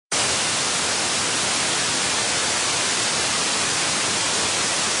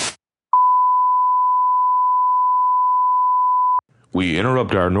We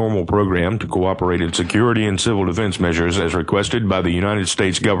interrupt our normal program to cooperate in security and civil defense measures as requested by the United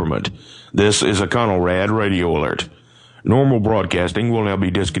States government. This is a Conelrad radio alert. Normal broadcasting will now be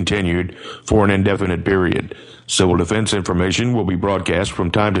discontinued for an indefinite period. Civil defense information will be broadcast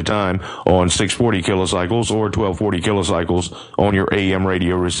from time to time on 640 kilocycles or 1240 kilocycles on your AM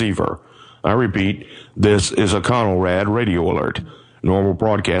radio receiver. I repeat, this is a Conelrad radio alert. Normal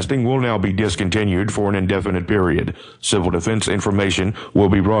broadcasting will now be discontinued for an indefinite period. Civil defense information will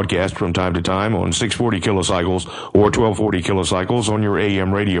be broadcast from time to time on 640 kilocycles or 1240 kilocycles on your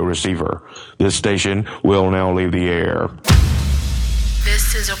AM radio receiver. This station will now leave the air.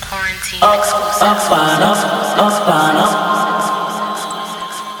 This is a quarantine exclusive. Up and up, up and up.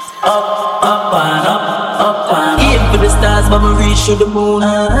 Up and up, up and up. Aim for the stars, but we reach to the moon.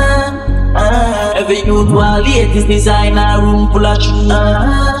 Every youth while late is designer room full of shoes.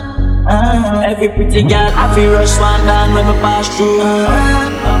 Every pretty girl I feel rush one down when we pass through.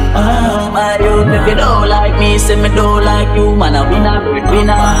 My youth, if you don't like me, say me don't like you. Man, I win a bird,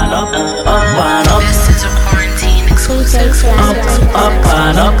 winner. Up and up. This is a quarantine exclusive. Up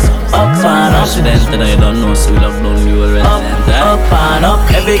and up, up and up. Resident that I don't know, so we love known you already. Up and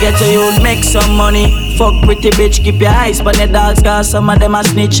up. Every ghetto youth make some money. Fuck pretty bitch, keep your eyes on the dogs, cause some of them a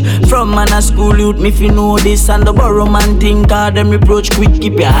snitch. From man a school youth, me if you know this. And the borrow man think, cause them reproach quick.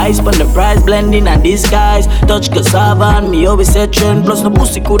 Keep your eyes on the price, blending and disguise. Touch cassava and me always say trend. Plus no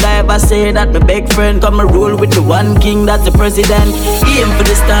pussy could I ever say that my big friend. Come and roll with the one king, that's the president. Aim for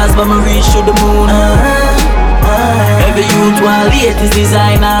the stars, but me reach to the moon. Every youth while late is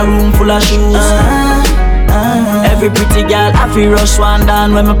designer room full of shoes. Every pretty girl I feel rush one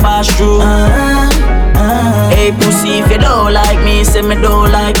down when me pass through. Hey pussy, if you don't like me, say me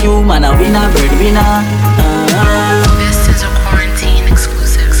don't like you. Man, I win a bird, winner. This is a quarantine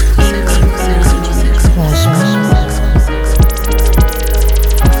exclusive.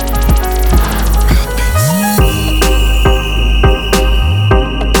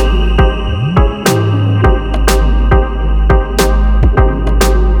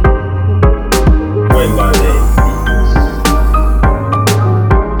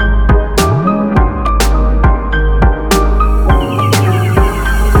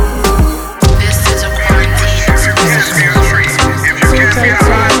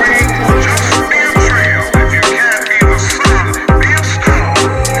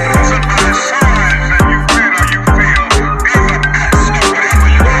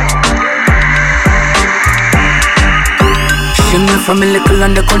 From a little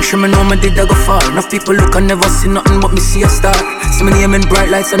on the country, me know me did I go far. Enough people look and never see nothing but me see a star. See me name in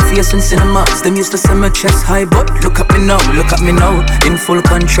bright lights and face in cinemas. Them used to say my chest high, but look at me now, in full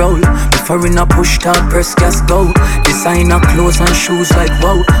control. Before in a push start, press gas go. Designer clothes and shoes like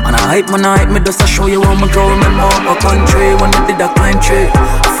wow. And I hype me just to show you how me go. Remember my country when I did a climb tree.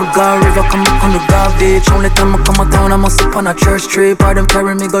 I forgot river come back on the garbage. Only time I come a town I must up on a church trip. Or them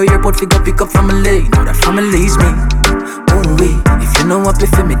carry me go airport, figure pick up family. Now that family's me. Ooh-wee, if you know what be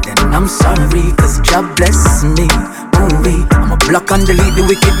for me, then I'm sorry, cause God bless me. Ooh-wee, I'ma block and delete the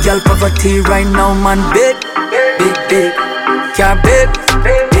wicked girl poverty right now, man. Big, big, big, car big,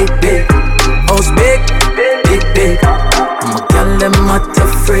 big, big, house big, big, big. I'm a girl, them not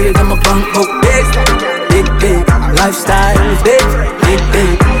afraid, I'm a bank book big, big, big, lifestyle big, big,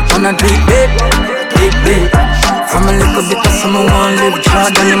 big, wanna do it big, big, big. From a little bit of some one live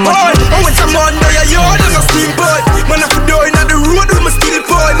hard and I'm oh, when someone know your yard, I'm a steam boy. Man, I for doing on the road, I'm a steel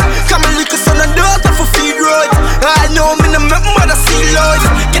boy. Come and lick a son and daughter for feed road. I know me no make mother see life.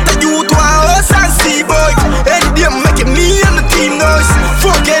 Get a youth to a house and see boy. Any day I'm making me and the team noise.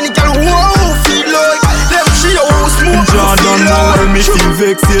 Fuck any girl who won't feel like. Them she a whole smooth. John don't know why me feel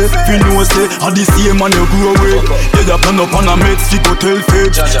vexed, yeah. If you know say, I the same man you grow with. Get up and up on a meds, you go tell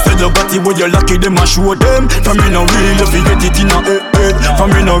fake. Say the body where you lucky, them I show them. From me no real, if you get it in a head.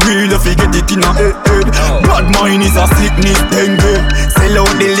 From me no real, if you get it in a head. Bad mind is a sickness, dengue. Sell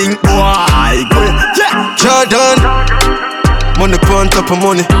out the link, boy. Yeah, Jordan. Money on top of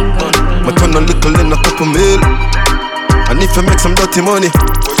money. My turn a little in a couple mil. And if you make some dirty money,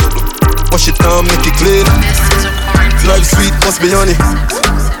 wash it down, make it clean. Life sweet, must be honey.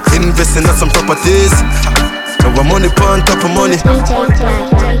 Investing on some properties. Now I'm money on top of money.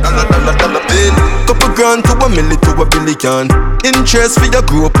 Dollar bill. Couple grand to a million to a billion. Interest for your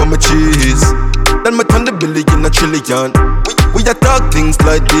grow up on my cheese. Then my turn the billion a trillion. We a talk things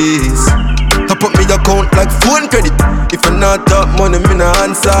like this. Top up me account like phone credit. If I not talk money, me no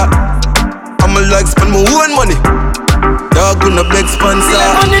answer. I'ma like spend my own money. Dog gonna beg sponsor.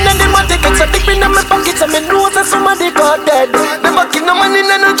 Money in the money, get so deep in my pockets. And me know that somebody got dead. Never kill no money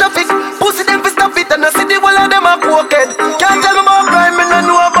in no traffic. Pussy them fi stop it. And I see the whole of them a crooked. Can't tell me about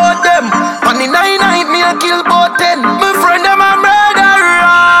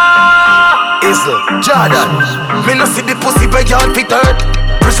harder. Me no see the pussy where y'all fit hurt.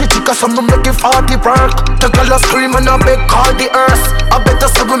 Prissy chica, some me make it 40 work. The girl a scream and I beg call the earth. I better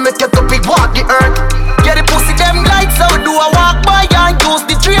say we make it to big walk the earth. Yeah, the pussy them lights so do I walk by and use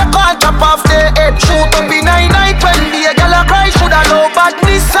the tree call chop off the head. Shoot up in night when the girl a cry. Shoulda low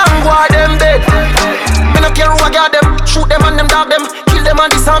badness and go them dead. Me no care who I got them. Shoot them and them dog them. Kill them and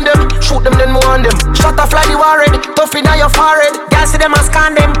disarm them. Shoot them then move on them. Shot a fly the warhead. Tough in your forehead. Girl see them and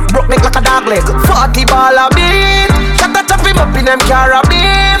scan them. Broke neck like a dog leg. 40 ball a beat. Shot a chop him up in them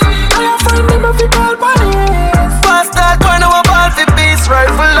carabin. I find them if you call police. Fast that one over ball for beast.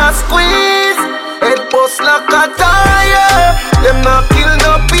 Rifle a squeeze. Head bust like a tire. Them not kill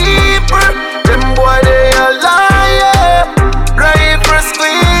no people. Them boy they a liar. Rifle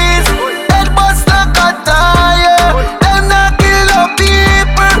squeeze. Head bust like a tire. Them not kill no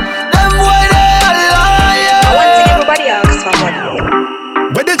people. Them boy they a liar. I want to see everybody else for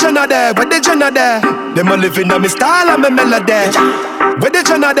money. Where the Jenna there? Where the Jenna there? Them a living on me style and me melody. Where the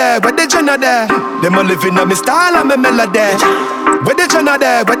Jenna there? Where the Jenna there? Them a living on me style and me melody. Where the Jenna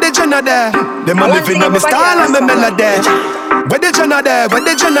there? Where the Jenna there? Them a living on me style and me melody. Where the Jenna there? Where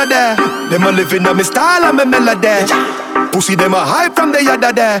the Jenna there? Them a living on me style and me melody. Pussy them a hype from the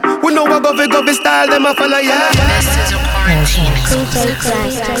yada there. We know what govy style them a follow yeah. This is a quarantine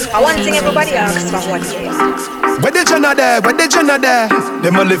exclusive. I want to see everybody else for money. Where the Jenna there? Where the Jenna there?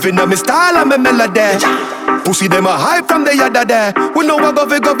 Them a living on me style and me melody. Pussy them a hype from the yada there. We know what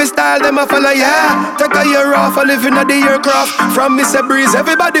govy style them a follow yeah. Take a year off a living at the aircraft. From Mr. Breeze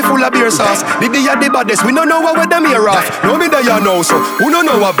everybody full of beer sauce. The baddest we don't know what them here off. No me there you know so who don't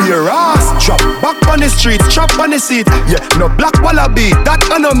know what beer ass. Chop back on the streets, chop on the seat. Yeah, no black wallaby, that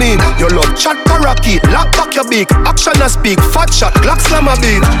I no mean. You love chat parakeet, lock back your beak. Action a speak, fat shot, Glock slam a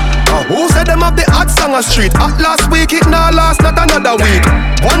beat. Who said them have the hot song a street? At last week it now last not another week.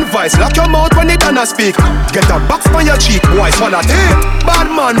 One voice, lock your mouth when it done a speak. Get a box on your cheek, boy, swallow it. Bad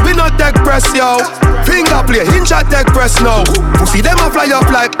man, we not take press, yo. Finger play, hinge at take press now. Pussy them a fly up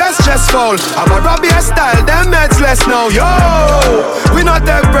like best chest fall. I'm a Robbie style, them meds less now, yo. We not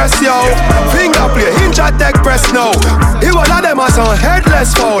take press, yo. Finger play, hinge at take press now. He one of them a some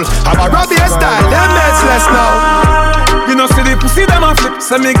headless fall. I'm a Robbie style, them meds less now. You know see the pussy them a flip,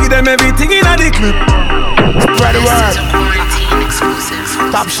 so me give them everything in a the clip. Spread the word. Quarantine exclusive.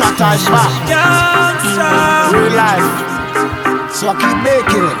 Top shot eyes back. Real life. So I keep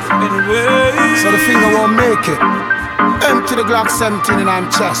making it. So the finger won't make it. Empty the Glock 17 in my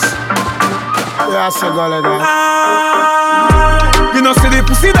chest. Yeah, I say go like that. You know see the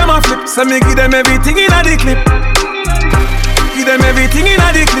pussy them a flip, so me give them everything in a the clip. Give them everything in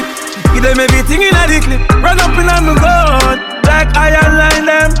a the clip. Give them everything in a the clip. Run up in on the gun, like I align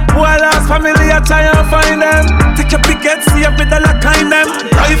them. Who I lost family, I try and find them. Take your picket, see every dollar kind them.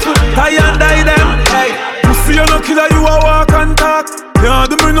 Rifle, tie and die them. Hey, pussy you no killer, you a walk and talk. Yeah,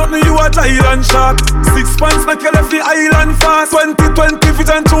 do me nothing, you a Thailand shark. 6 points make you left the island fast. 20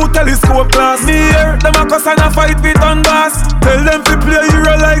 vision 2 telescope glass. Me here, them a cuss and a fight with on gas. Tell them to play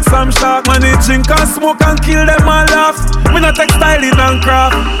hero like some shark. Man, they drink and smoke and kill them and laugh. Me not textiling and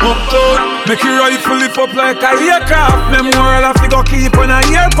craft. Uptown, make your rifle lift up like a aircraft. Them world have to go keep on a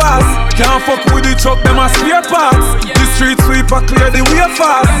year pass. Can't fuck with the truck, them a spare parts. The street sweeper clear the way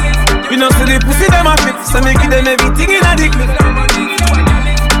fast. You know see the pussy them a fit, so me give them everything in a the clip.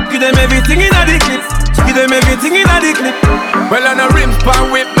 Give them everything in a the clip. Give them everything in a the clip. Well, on a rims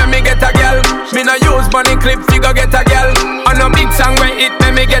pan whip, me get a gal. Me no use money clip, figure get a gal. On a big song where it,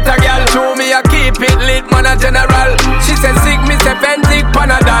 me get a gal. Show me I keep it lit, man a general. She said sick, me say Fentic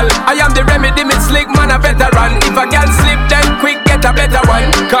Panadol. I am the remedy, me slick, man a veteran. If a gal slip, then quick get a better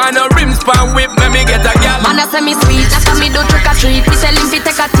one. Cause on a rims pan whip, me get a gal. Man a say me sweet, that's how me do trick or treat. Me tell him fi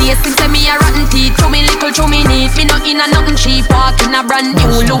take a taste, him say me a rotten teeth. Show me little, show me neat. Me no in a nothing cheap, walk in a brand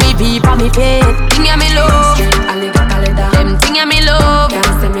new Louis V for me feet. Thing ya me love, them thing ya me love.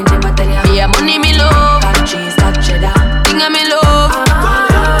 Can't say me never tell ya. Yeah, money me love, got cheese, got cheddar. Thing ya me love.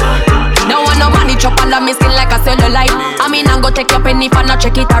 No one no money chop all of me skin like a cellulite. I mean I go take your penny for not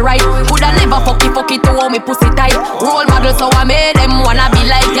check it alright. Coulda never fuck it to hold me pussy tight. Role model so I made them wanna be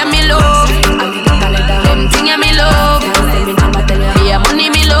like ya me love. Them thing ya me love. Can't say me never tell ya. Yeah, money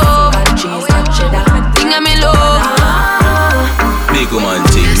me love, got cheese, got cheddar. Thing ya me love. Big woman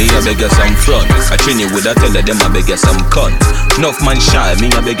thing, me a I beg you some front. I train you with a teller, them I beg you some cunt. Enough man shy, me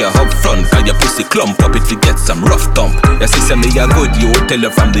I beg you up front. Cause your pussy clump up if you get some rough thump. Your sister me a good, you tell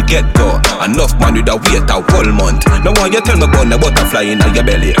her from the get-go. Enough man with a wait a whole month. Now why you tell me about the butterfly in your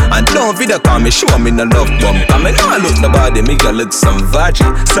belly? And don't video call me, show me no love bump. I mean, I look nobody, me a look some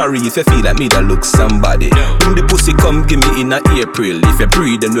virgin. Sorry if you feel like me that look somebody. When the pussy come give me in a April. If you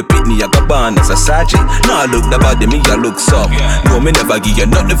breathe and repeat me, I got born as a sergeant. Now look nobody, me a look some. No, me never give you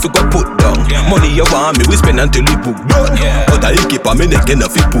nothing if you go put down. Money you want me, we spend until you book done. But I keep on me neck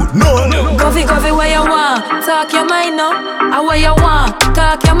enough you put none. Coffee, where you want, talk your mind now. I where you want,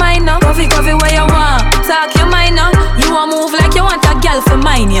 talk your mind now. Coffee, where you want, talk your mind now. You want move like you want a girl for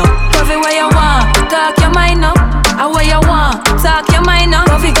mine, yo. Coffee, where you want, talk your mind now. I where you want, talk your mind now.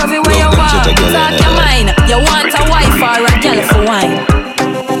 Coffee, where you want, talk your mind. You want a wife or a girl for wine.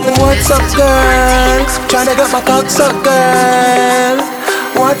 What's up, girl? Tryna get my cock sucked, girl.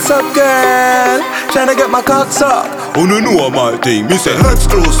 What's up, girl? Tryna get my cock sucked. Oh no know my thing, me say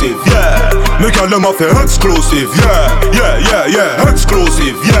exclusive, yeah. Me call them off exclusive, yeah.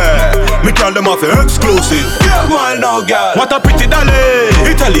 Exclusive, yeah. Me call them off exclusive. Yeah, man, now, girl. What a pretty dolly,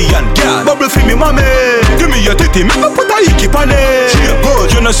 Italian girl. Bubble for me, mommy. Give me your titty, me put a hickey on it. She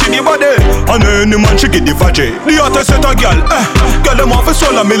good, you know see the body. And any man she get the vaggie. The hottest set a girl, Girl them off a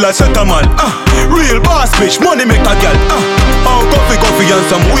swallow me like set a man, Real boss bitch, money make a girl, Oh, coffee and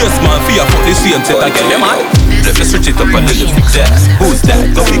some waste man. Fear for the same set a girl, yeah man. Let me switch it up a little bit there. Who's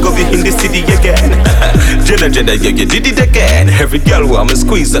that? Coffee in the city again. Jenna, yeah, you did it again. Every girl want me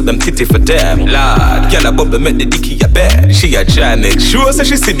squeeze up them titty for them. Lord, girl a bubble make the dicky a bed. She a try make sure so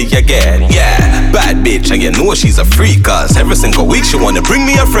she see me again. Yeah, bad bitch and you know she's a freak. Cause every single week she wanna bring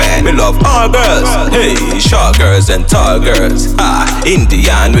me a friend. Me love all girls, hey, short girls and tall girls.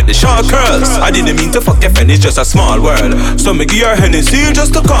 Indian with the short curls. I didn't mean to fuck your friend, it's just a small world. So me give her Hennessy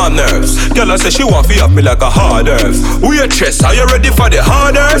just to calm nerves. Girl I say she want to up me like a hard earth. Waitress, are you ready for the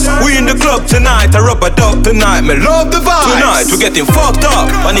hard earth? We in the club tonight, I rub a dub tonight. Me love the vibes. Tonight we getting fucked up.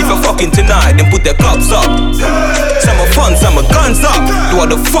 And if you're fucking tonight, then put their cups up. Some are fun, some are guns up. Do what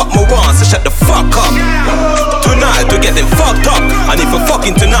the fuck me want, so shut the fuck up. Tonight we getting fucked up. And if you're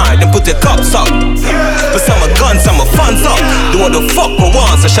fucking tonight, then put their cups up. But some are guns, some are funds up. Do what the fuck me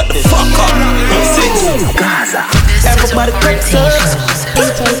want, so shut the fuck up. Gaza. Everybody cracks up.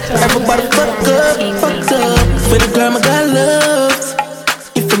 Everybody fuck up. For the girl my God loves.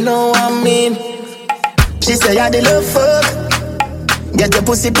 If you know what I mean. She say I the love fuck. Get your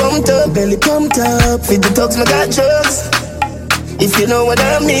pussy pumped up, belly pumped up. Feed the dogs my got drugs. If you know what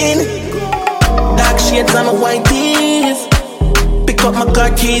I mean. Dark shades on my white tees. Pick up my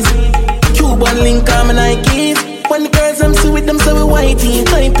car keys. Cuban link on my Nikes. When the girls I'm see with them so we whitey,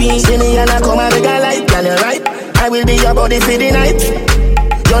 typey. See me and I come and make a light, can you right? I will be your body for the night.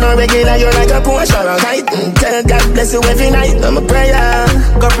 You're not regular, you're like a Porsche or a kite. Tell God bless you every night, I'm a prayer.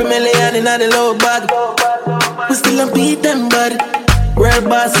 Couple million in the low bag. We still don't beat them, bud. Real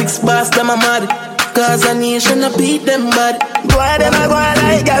boss, 6 bars, them a mad. Cause a nation a beat them, bud. Go ahead and I go on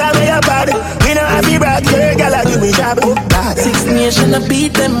like, gala way up bad. We know happy brag, girl, gala give me job. 6 nation a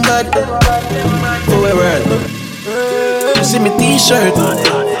beat them, bud. Oh, we world. You see me t-shirt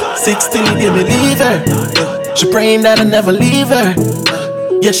 16, give me leave her. She praying that I never leave her.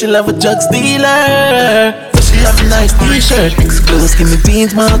 Yeah, she love a drug dealer. So she have a nice t-shirt. Close skinny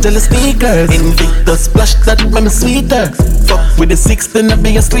jeans, model sneakers. Invictus splash that make me sweeter. Fuck with the 6, then I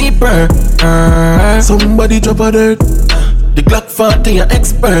be a sleeper. Somebody drop a dirt. The Glock 40 an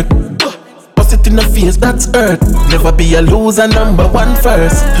expert. Bust it in the face, that's earth. Never be a loser, number 1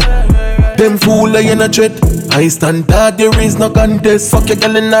 first. Them fool I in a dread. I stand that there is no contest. Fuck your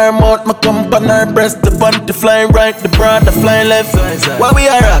girl in her mouth, my cum on her breast. The panty flying right, the bra the flying left. Where we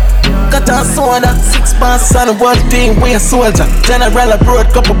are at? Got a soda, 6 pants on one thing, we a soldier. General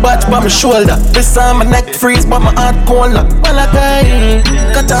abroad, couple batch by my shoulder. This on my neck freeze, but my heart cold now. Malachi,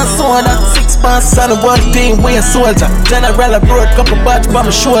 got a soda, 6 pants on one thing, we a soldier. General abroad, couple batch by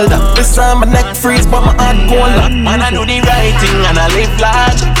my shoulder. This on my neck freeze, but my heart cold now. And I do the right thing and I live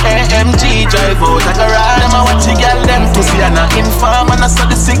large. AMG drive out a garage. Watch the girl them to see and I inform. And I saw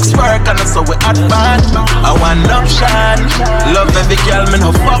the 6 work and I saw we hot band. I want option. Love every girl, me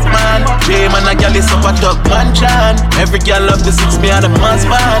no fuck man. Jam and a girl is up a dog mansion. Every girl love the 6 me and the man's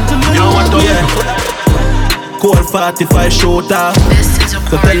band. You know what to Cold 45 shooter.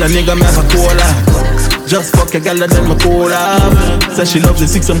 So tell a nigga me have a cola. Just fuck a gal and then me cool off. Say she loves the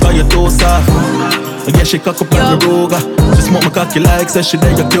six and got your toe soft. I guess she cock up on the roga. She smoke my cocky like say she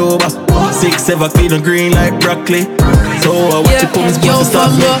there your Cuba. 6'7" clean and green like broccoli. So I watch it put me supposed to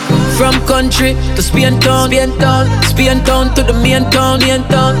stop me. From country to Spain town, Spain town to the main town.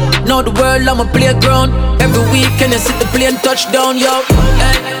 Now the world I'm a playground. Every weekend I see the plane touchdown, yo.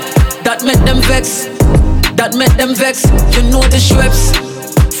 Hey, that make them vex. You know the Schweppes.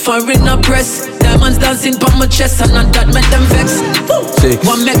 Foreigner press. Diamonds dancing on my chest, and that make them vex.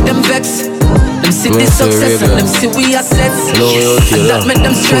 One make them vex. Them see the success and them see we assets. And that make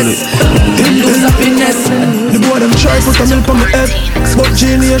them stress. Them lose happiness. The boy them try put a milk on my head, but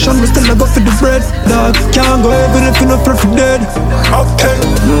G-Nation we still a go for the bread. Dog can't go even if you not pray for dead. Okay,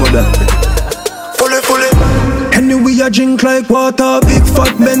 know that. Fully. Anyway I drink like water. Big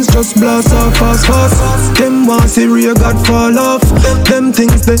fat men's just blast off fast. Them want see real God fall off. Them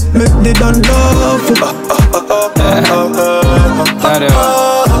things they make they done laugh.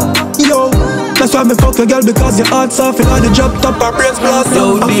 Yo, that's why me fuck a girl because your heart's off. And all the drop top her brains blast.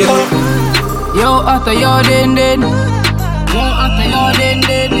 Yo, after your din.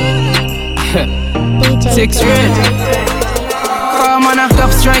 6 red. I'm on a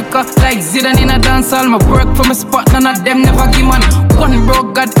top striker, like Zidane in a dancehall. My work for my spot, none of them never give man. One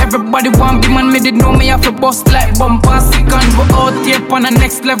broke God, everybody want be man. Me did know me have a bust like bumper second. But out here on the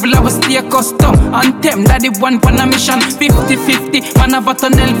next level, I was stay custom. And them that the one on a mission. 50-50, man have a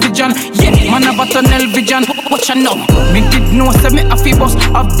tunnel vision. Yeah, man have a tunnel vision. Watch ya now. Me did know say me have a bust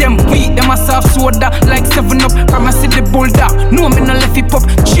of them weed. Them a soft soda like 7-Up. From I see the boulder. No me no left it pop.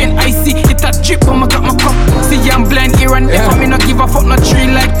 Chain icy, it a drip when I got my cup. See I'm blind here and there. Me no give a fuck no tree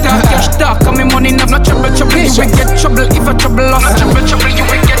like that. Cash talk and me money have no trouble. You will get trouble if I trouble us. Trouble, you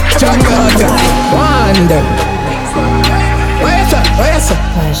will get trouble. One them.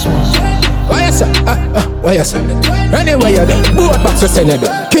 Why you say? Anyway you there. Both box to send it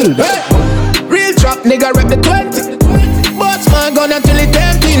there. Kill them. Real trap nigga rep the 20. Boss man gun until it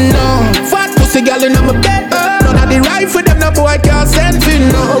empty now. Fat pussy girl in my bed. None of the rifle them no boy can't send me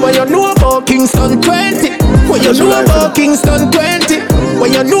now. When you know about Kingston 20. When you know about Kingston 20.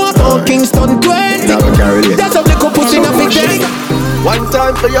 When you know about Kingston 20. That's how they go pussy in a big day. One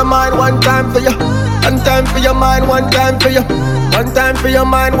time for your mind, one time for you. One time for your mind, one time for you. One time for your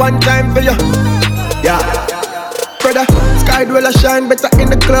mind, one time for you. Yeah. Brother, sky dweller shine better in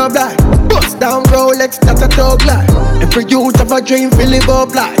the club like. Bust down Rolex, that's a dog like. Every youth have a dream for live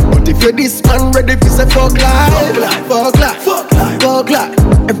up like. But if you're this man ready for say fuck life. Fuck life.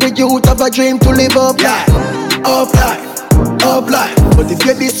 Every youth have a dream to live up like. Up life. But if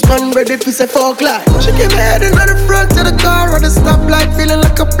you're this man ready for say fuck life. She give me head in the front of the car at the stoplight feeling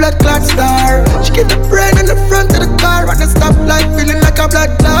like a blood clot star. She give me brain in the front of the car at the stoplight feeling like a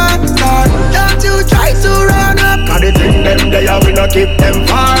blood clot star. Don't you try to run up, cause the thing them they are we not keep them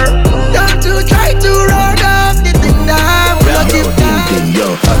far. Don't you try to run up, the thing that we not keep them.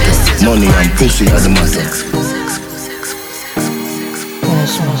 Yo, money and pussy as a matter.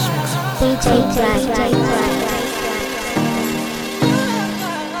 DJayBlaque.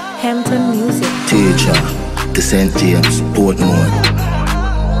 Hampton Music. Teacher, the St. James, Portmore.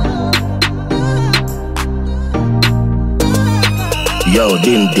 Yo,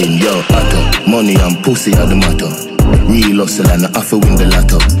 din, yo, atto. Money and pussy are the matter. Real hustle and I have to win the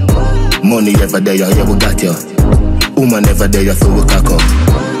lotto. Money ever there, yeah, we got ya. Woman ever there, yeah, for we cock up.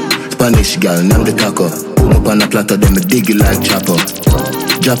 Spanish girl, name the taco. Boom up on a platter, then me dig it like chopper.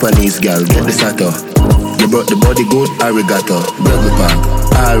 Japanese girl, get the sato. You brought the body good, arigato. Brother Park.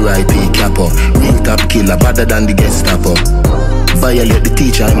 R.I.P. Capo, real top killer, better than the Gestapo. Violate the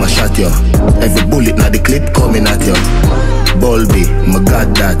teacher, I'ma shot you. Every bullet na the clip coming at you. Bulby, my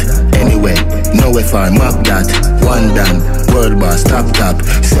god that. Anyway, nowhere far, map that. One down, world boss, top.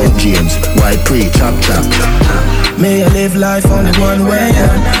 St. James, white pre, chop. May I live life only one way,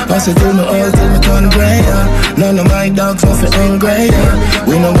 yeah. Hustle till me old, till me turn grey, yeah. None of my dogs nothing hungry, yeah.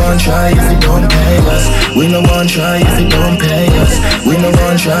 We no one try if you don't pay us. We no one try if you don't pay us. We no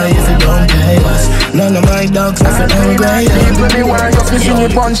one try if you don't pay us. None of my dogs nothing hungry, yeah. People me want you to see me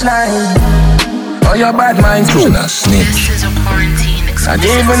punchline. Oh, your bad mind too. This is a quarantine exclusive. And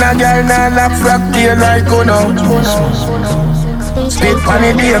even a girl now lap rock tail like you know. Spit on the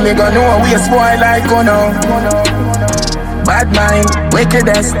day, me gon' know we a spoil like you know. Bad mind,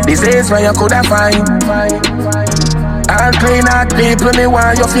 wickedness, disease where you coulda find. All clean out people, me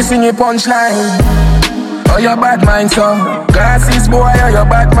want you to sing a punchline. Oh, your bad mind so. Glasses boy, oh, your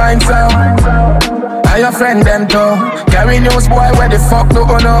bad mind so. Are your friend them too? Carry news boy, where the fuck do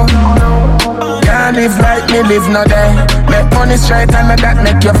you know? Can't live like me live no day. make money straight and that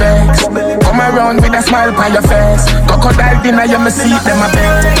make you vex. Come around with a smile on your face. Crocodile dinner, you me see them a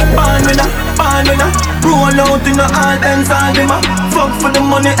beg. Born winner, roll out in the all dance all dimmer. Fuck for the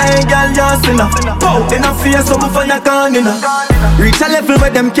money, hey girl, you're sinner. Pow in a face, so for your corner. Reach a level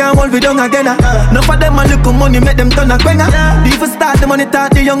where them can't hold we down again. Enough of them a look money, make them turn a quenga. Even start the money,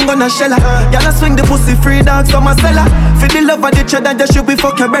 talk the young gonna shella. Y'all swing the pussy free dogs from a cellar. For the love of the cheddar, just should be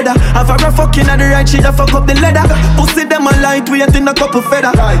fuck your brother. Have her fucking at the right, she just fuck up the leather. Pussy them a light, we ain't in a couple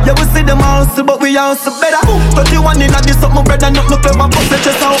feather. Yeah, we see them house, but we house better. 31 in a this up, my brother, not no clever. Pussy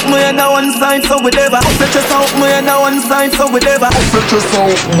just out, me and one side, so we never. Pussy just out, me and one side, so we never. Pussy just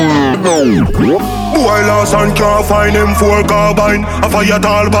out, me. Boy lost and can't find him 4 carbine. A fire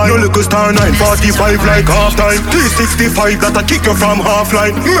tall by no little star 945 like half time. 365 that I kick you from half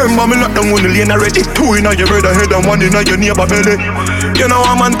line. Remember me not the one lane already. 2 in your brother head and 1 in your neighbor belly. You know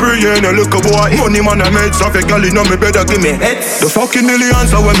I'm on prayer and a little boy. Money man I made stuff a girl in me better give me heads. The fucking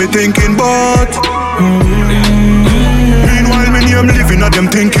millions are when me thinking about. Meanwhile me name living at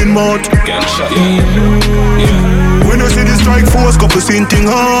them thinking about. When I see the strike force couple seen thing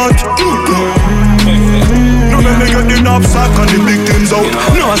hard. No man make get the knapsack and the big things out.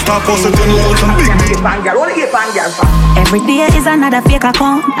 No stop us and tell you some big me. Every day is another fake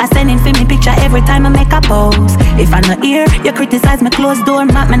account. I send in for me picture every time I make a pose. If I'm not here, you criticize me closed door.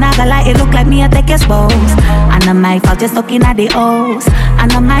 Map me naga like it look like me I take your spose. And I'm my fault you stuck in at the house.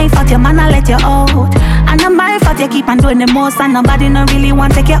 And I'm my fault your man I let you out. And I'm my fault you keep on doing the most. And nobody no really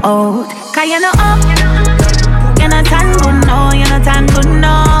want to take you out. Cause you know up, you're not tan good no, you're not tan good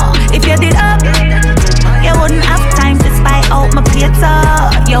no. If you did up, you wouldn't have time to spy out my pizza.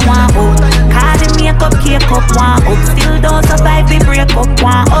 You want out, call the makeup, cake up, want up. Still don't survive the breakup,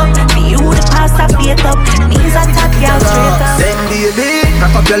 want up. For you the pasta fate up, knees are top, girl straight up. Then baby,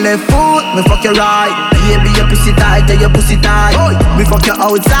 crack up your left foot, me fuck your right. Baby, your pussy tight, tell your pussy tight. Me fuck you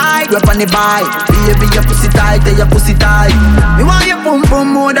outside, rep on the bike. Baby, your pussy tight, tell your pussy tight. Me want you pum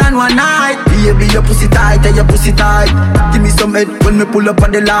pum more than one night. Baby, your pussy tight, tell your pussy tight. Give me some head when me pull up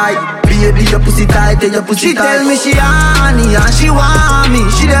on the light. Baby, your pussy tight, tell your pussy tight. She tell me she honey and she want me.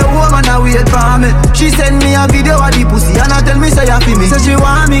 She the woman that wait for me. She send me a video of the pussy and I tell me say you feel me. Say she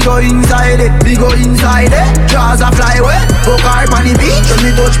want me go inside it, me go inside it. Jaws a fly away, fuck her on the beach when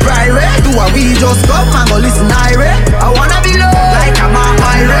me touch private. Do a we just come and go listen irate. I wanna be loved like I'm a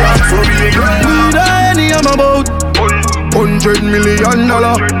pirate. So big, we any I'm about $100 million.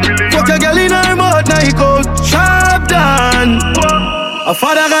 Fuck a girl in her mouth, night out, sharp done. A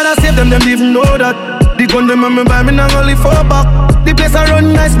father gotta save them even know that. The gun them and me buy me not only 4 back. The place I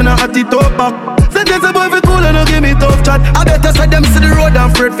run nice, me not at the top back. Sentence a boy fi cool and no give me tough chat. I better say them see the road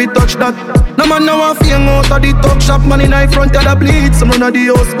and afraid fi touch that. No man now want fi hang out of the talk shop. Man in front of the bleed, some run of the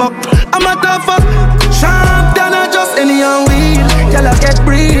house back. I'm a tough fuck, sharp than I just any and weed. Y'all I get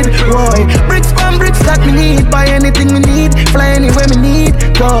breed, boy. Bricks from bricks that me need. Buy anything me need, fly anywhere me need.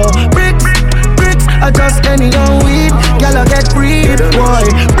 Go bricks, I just any and weed. Y'all I get breed, boy.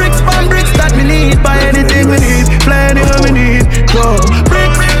 Bricks from bricks that me need. Buy anything me need, fly anywhere me need. Go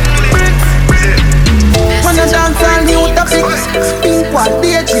bricks. When I dance all new topics, pink one,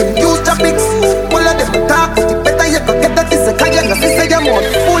 daydream, use topics. All of them talk, better you go get that this a kaya, cause this a your mouth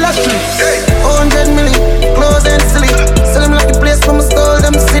full of shit. 100 million, clothes and silly. Sell them like a place from a stole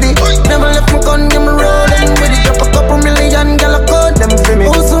them city. Never left my gun, yeah, me rollin' with it. Drop a couple million, girl, I call them for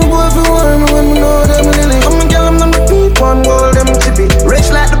me. Also boy, if you want me, when me know them lily. Come and girl, I'm on the pink one, gold them chippy. Rich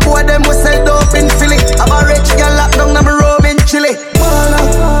like the boy, them was sell dope in Philly. I'm a rich girl, locked down, I'm a robe in Chile.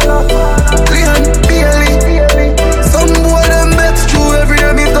 Leon, Bailey. Some boy them bets true every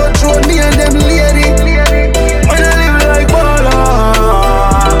day me touch road, me and them lady. When I live like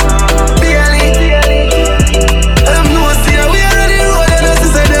baller, Bailey.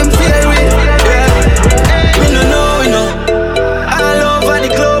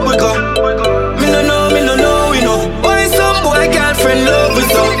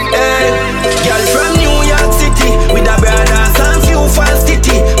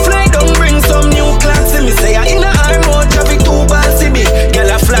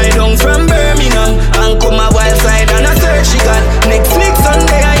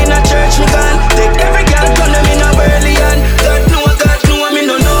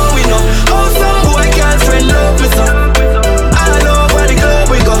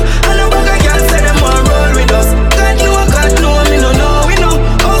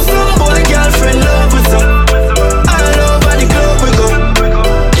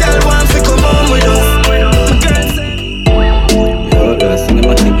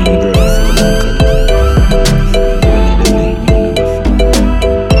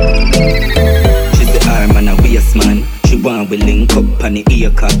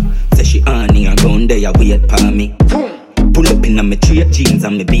 acre. Say she honey and round there wait for me. Pull up in my straight jeans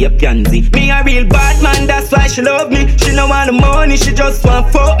and me be a pansy. Me a real bad man, that's why she love me. She no want the money, she just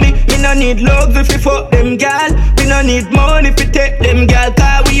want fuck me. Me no need love if we fuck them gal. We no need money if we take them gal.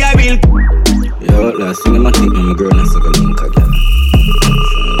 Cause we a real. Yo, last cinematic, my girl na suck a link again.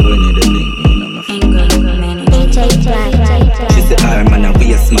 She say her man a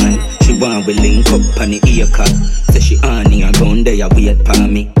waste man. She want we link up on the acre. Say she honey and round there wait for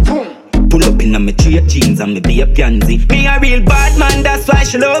me. Pull up in my straight jeans and me be a pansy. Me a real bad man, that's why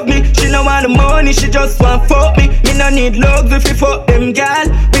she love me. She no want the money, she just want fuck me. Me no need love if we fuck them gal.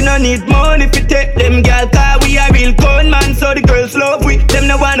 We no need money if we take them gal. Cause we a real con man, so the girls love we. Them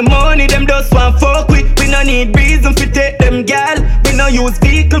no want the money, them just want fuck we. We no need reason fi take them gal. We no use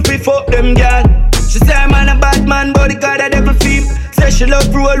vehicle fi fuck them gal. She say her man a bad man, but the god a devil theme. Say she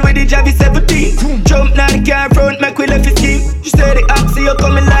love roll with the Javi 17. Jump now the car front, make we left his scheme. She say the oxy you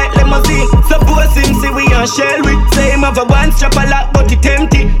coming like limousine. Suppose him see we on shell with. Say him have a one strap a lock but it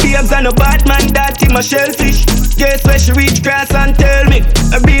empty. Babes and a bad man that him a shellfish. Guess where she reach grass and tell me.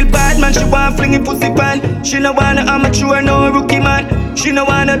 A real bad man she want fling him pussy pan. She no want a amateur no rookie man. She no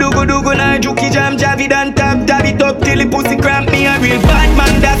want a dugu na juki jam Javi dan tap it up till the pussy cramp me. A real bad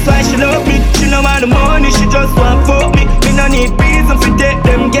man that's why she love me. She no want the money she just want fuck me. We no need reason fi take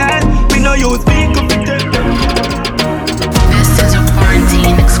them gal. We no use vehicle fi take them. This is a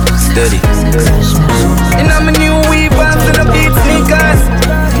quarantine exclusive. Steady. And I'm a new weavers and a beat sneakers.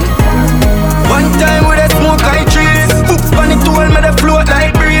 One time with a smoke I trees. Hoops on the tool me the float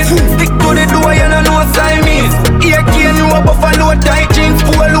like breeze. Stick to the door you no know Siamese. Here came you a buffalo tight jeans.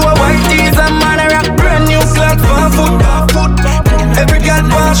 Polo white tees and man a rock. Brand new clocks for foot. Every girl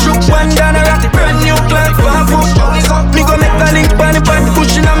want shook one down a rock. Brand new clocks for foot. Me go make a link pan the party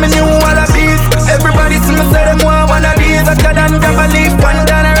pushing on me new wallabies. Everybody see me say them want one of these. Hotter than double leaf one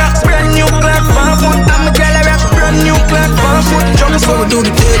down a rock. Brand new clocks for foot. I'm a girl a rock. Brand new clocks for foot. Jump so we do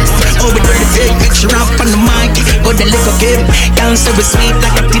the things. Oh we do the thing. Picture up on the mic. Go the liquor game. Dance so we sweet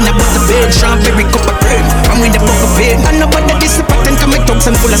like a tin about the bed. Strawberry cup of cream. I'm with the puff of pain. I know what that is. The pattern come with thugs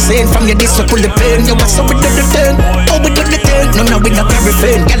and full of sand. From your disc we pull the pain. Yo what's up we do the thing. Oh we do the thing. No no we not carry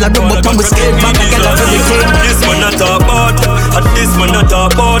pain. Girl I rub up on we skin. Bag a girl of everything. This man not talk about. And this man not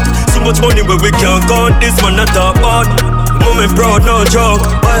talk about. So much money where we can't count. This man not talk about. Moment proud, no joke.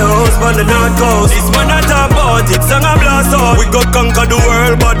 Buy a house on the north coast. This man not talk about it, song a blast out. We got conquer the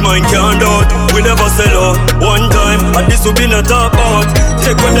world, but mine can't doubt. We never sell out, one time, and this will be not talk about.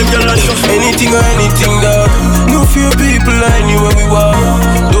 Take when them girl and show. Anything or anything, dog. No fear people, I knew where we were.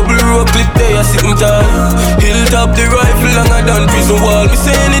 Double row clip there, sitting tall. Hilltop the rifle, longer than prison wall. We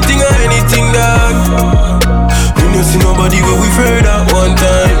say anything or anything, dog. We no see nobody where we afraid at one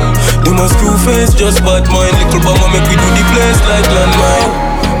time. They must screw face, just bad mind. Little bomber make we do the place like landmine.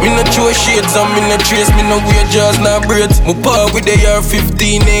 Me no throw shades and me no trace. Me no wear jaws, nah braids. Me par with the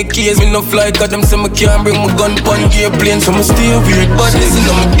AR-15 AKs. Me no fly cause them say me can't bring my gun pon gear plane. So me stay weird, but listen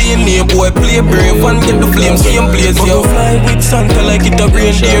to my DNA. Boy play brave and get the flames same place. Yo fly with Santa like it a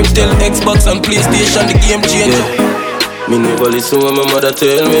reindeer. Tell Xbox and PlayStation the game changer. Me never listen when my mother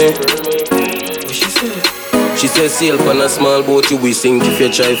tell me. What she say? She says sail on a small boat you will sink if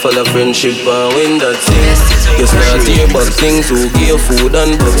you try for the friendship and win that thing. You start here but things who give food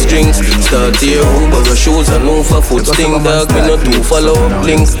and box drinks. Start here who but your shoes and no for foot sting. Dog me not do follow up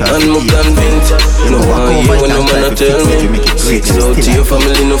link and me convinced. No one hear when no man a tell me. Reach out to your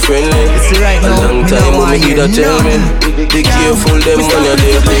family no friendly. A long time when me did a tell me. Be careful them when you're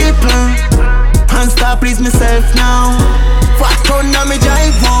deadly. Can't stop please myself now. Fat on me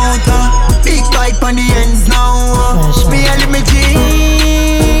drive out. Big bike on the ends now. Me a live me dream.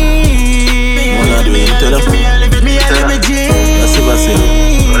 Me a live me dream.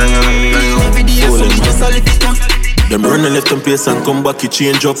 Every day so me just a live it. Them run and left them place and come back, you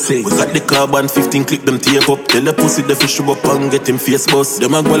change up. We got the carbon 15, click them tape up. Tell the pussy the fish up and get him face bust.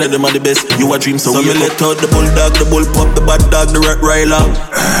 Them a go like them are the best, you a dream so me let out the bulldog, the bull pop, the bad dog, the Rottweiler.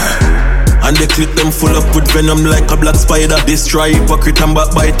 And they clip them full up with venom like a black spider. Destroy hypocrite and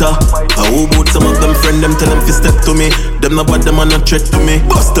backbiter. I hope about some of them friend them tell them fi step to me. Them not bad, them are not threat to me.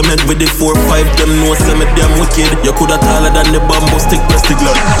 Bust them head with the 4-5, them know say me damn wicked. You coulda taller than the bamboo stick, press the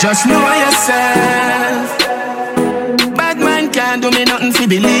glove. Just know yourself. Bad man can't do me nothing fi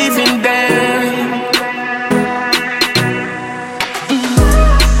believe in them.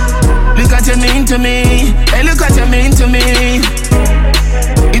 Look what you mean to me. Hey, look what you mean to me.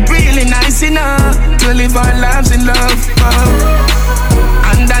 It really nice enough to live our lives in love.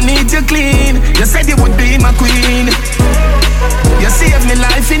 Underneath you clean. You said you would be my queen. You saved me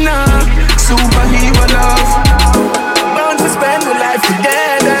life enough. Superhero love. Bound to spend my life together.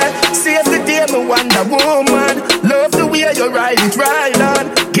 ride it right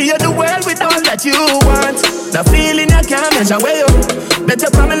on. Give you the world with all that you want. The feeling you can't measure way up.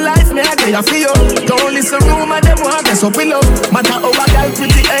 Better come in life, me I get you feel. Don't listen rumor, them want mess up with love. Matter how a girl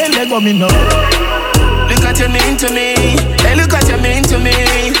pretty, hey, let go me know. Look at you mean to me, hey, look at you mean to me.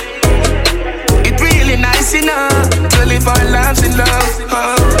 It really nice enough to live our lives in love.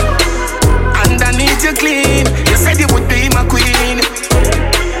 Underneath you clean, you said you would be my queen.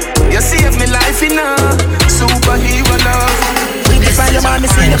 You saved me life enough, superhero love. From your man, me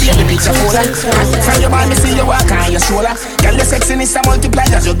see you baby picture folder. From your man, me see you walk on your shoulder. Girl, your sexiness a multiply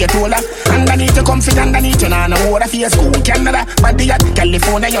as you get older. Underneath you comfort, underneath you nah no water. Face cool, Canada, body at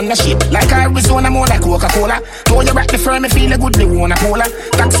California, you're no shit. Like Arizona, more like Coca-Cola. Though you rock the firm, me feel a good, they wanna polar.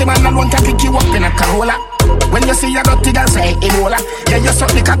 Taxi man alone can pick you up in a Corolla. When you see a dirty girl say Ebola. Yeah, you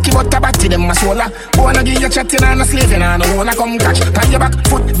suck the cocky but the body them a sola. Wanna give you chatting and a slaving and a wanna come catch. Pan your back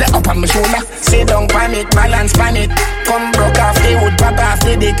foot, the up on my shoulder. Sit down pan it, balance pan it. Come broke off the wood, pop off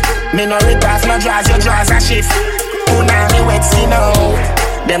the dick. Me no rip off, no draws, your draws a shift. Punani wet skin out.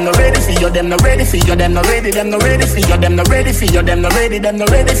 Them no ready for you, them no ready for you, them no ready, them no ready for you, them no ready for you, them no ready, them no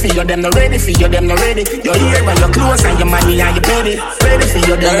ready for you, them no ready for you, them no ready. Your ear and your clothes and your money and your baby. Ready for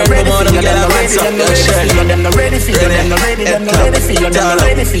you, them no ready for you, them no ready, them no ready for you, them no ready for you, them no ready, them no ready for you, them no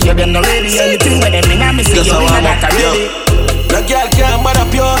ready for you, them no ready. Anything with them in me see you in that ready. No girl can't bad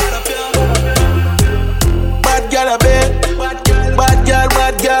up you. Bad girl a bit. Bad girl,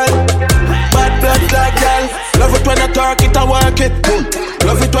 bad girl. Bad blood like girl. Love it when I talk it, I work it.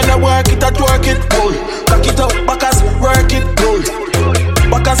 Love it when I work it, I twerk it. Cock it up, backers, work it.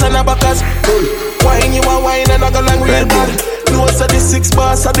 Backers and a backers. Wine you a wine and I go long real bad. Close to the 6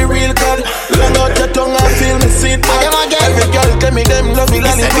 bars of the real God. Long out your tongue and feel me sit back. Every girl tell me them love me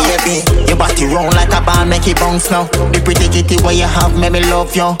lollipop. Baby, your body round like a ball, make it bounce now. The pretty kitty what you have, make me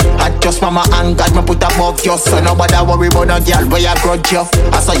love you. I just mama and God me put above you. So nobody worry about no girl where you grudge you.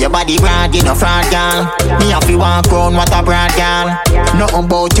 I saw your body brand in a front girl. Me have you one crown, what a brand girl. Nothing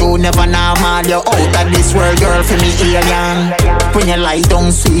about you, never normal. You out of this world, girl, for me alien. When you lie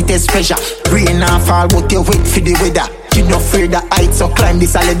down, sweetest pleasure. Rain and fall, but you wait for the weather. You no fear the heights, so climb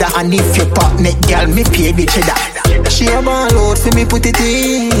this ladder. And if you pop neck, girl, me pay the cheddar. She a ball out for me put it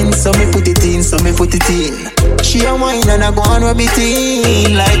in. So me put it in, so me put it in. She a wine and a go and rub it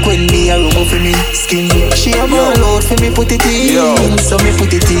in. Like when me a rub for me skin. She a ball out for me put it in. So me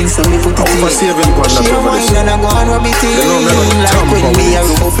put it in, so me put it in. She a wine and a go and rub it in. Like when me a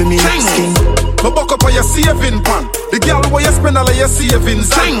rub for me skin. Me buck up on your saving pan. The girl where you spend all of your savings.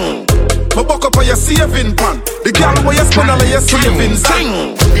 Me buck up on your saving pan. The girl where you spend all of your savings.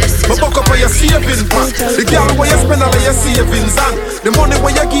 Me buck up on your saving pan. The girl where you spend all of your savings. The money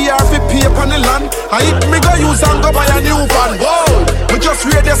where you give her for pay on the land. I hit me go use and go buy a new van. Whoa, me just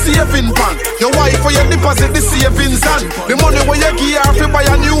read the saving pan. Your wife for your deposit the savings. The money where you give her for buy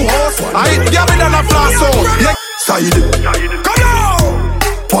a new house. I hit the other than a flash out. Side. Come on.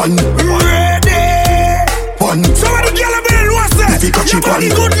 One. One. So when the girl a been what's that? Your body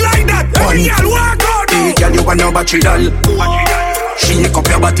good like that. Every girl walk out. Hey girl, you want no battery doll. Shake up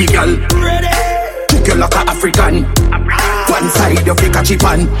your body, girl. Took you like a African. One side you fake a chip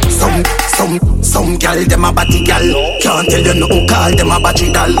on. Some girl them a batty girl. Can't tell you no who call them a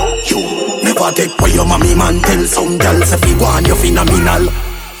battery doll. You never take what your mommy man tell some girls if you want you phenomenal.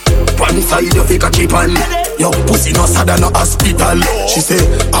 One side you fake a chip on. Your pussy no sad no hospital. She say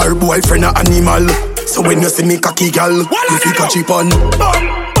her boyfriend a animal. So when you see me cocky girl, you feel a chip on.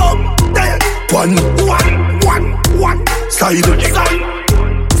 One side.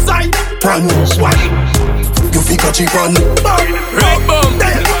 One. You feel a chip on. Right bum.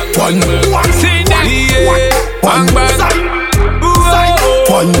 One. See that? One side.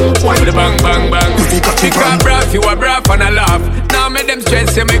 One. With the bang bang bang. You feel a chip on. You a braff and a laugh. Now make them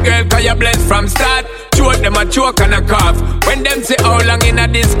stress you, me girl, cause you blessed from start. Choke them a choke and a cough. When them say how long in a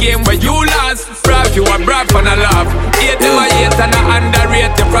this game where you last. Braff you a braff and a laugh. Hate them a hate and a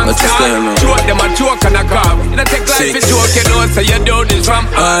underrate you from start. Choke them a choke and a cough. You don't take life a joke, you know, so you do this from.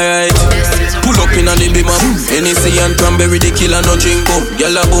 Alright, pull up in a the beamer. Hennessy and cranberry, the killer no drink boom.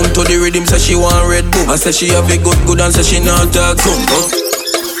 Girl a boom to the rhythm, say she want Red Bull. I say she have a good and say she not talk so.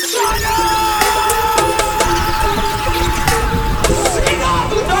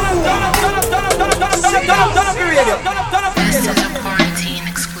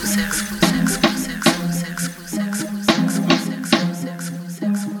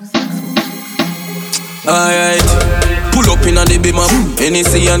 Alright, pull up in a the beamer.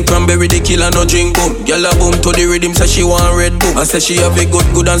 Hennessy and cranberry, the killer no drink boom. Girl a boom to the rhythm, say she want Red Bull. I say she have a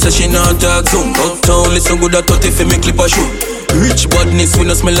good and say she not talk so. Uptown listen good at 30 for me clip a shoe. Rich badness, we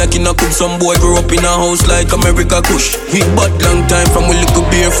no smell like in a cook. Some boy grew up in a house like America Kush. We bad long time from we little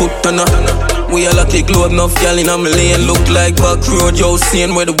barefoot and we all a kick load enough gal in a lane. Look like back road, yo,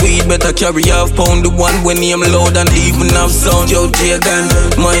 seeing where the weed better carry half pound. The one when him loud and even have sound. Yo, Jagan,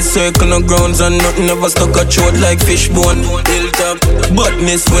 my circle of grounds and nothing ever stuck a throat like fishbone. Hilltop,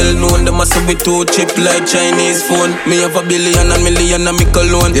 badness well known. The must be too cheap like Chinese phone. Me have a billion and million and me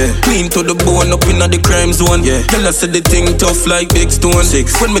cologne. Yeah. Clean to the bone up in the crime zone. Yeah. Tell us the thing tough like big stone.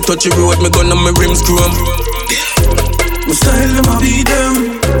 6. When me touch the road, me gun and my rims chrome. My style them a beat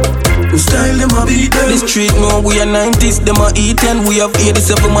them. My style them a beat them. The street more we are 90s, them a eat and we have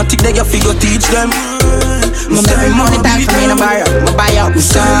 87matic. They a figure teach them. My style money back for me no borrow. My buy up,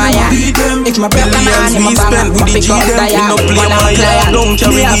 so yeah. If my brother man in my bag, my pick up the yard. One out client,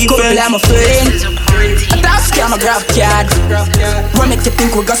 me have couple I'm a friend. I don't scare my grab card. What make you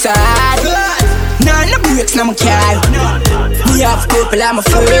think we go sad? Nah, no breaks, no my car. We have couple I'm a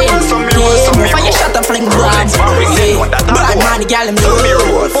friend. Yeah, find your shot and fling bombs. Bad man, the gal in blue.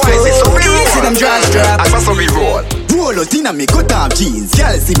 See them drugs drop. Roll out in a me cut off jeans.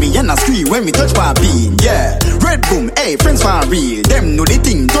 Girl see me and a scream when me touch my bean. Yeah, red boom, hey, friends for real. Them know the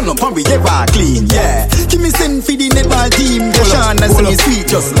thing, turn up and we ever clean. Yeah, give me send for the netball team. Sean and see me sweet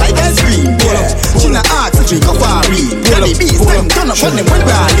just like ice cream. Yeah, she na ask to drink a farin. Yeah, the beast them turn up on them when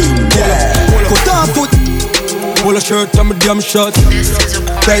rolling. Yeah, cut off foot. Pull a shirt and my damn shot.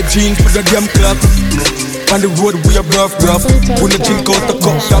 Tight jeans with the damn clock. On the road we are rough. When the drink out the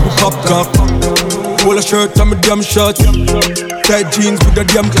cup, that we pop cup. Pull a shirt and my damn shot. Tight jeans with the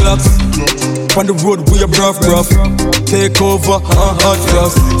damn clocks. On the road we are rough. Take over, hot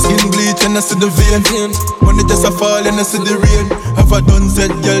cross. Skin bleach and I see the vein. When it just a fall and I see the rain. Have I done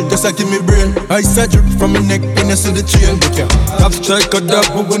said, girl, just a give me brain. Ice a drip from my neck when I see the chain. Top strike a dog,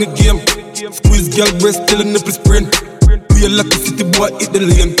 we win the game. Squeeze girl breast till the nipple sprint. We a lucky city boy hit the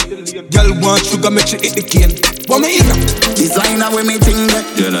lane. Girl want sugar, make she hit the cane. What me in? Designer with me ting that.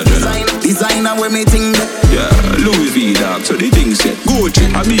 Designer with me ting that. Yeah, Louis V dog, so the thing set. Gucci,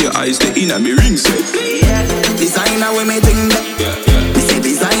 I be your eyes, the inner me ring set. Designer with me ting that. Me say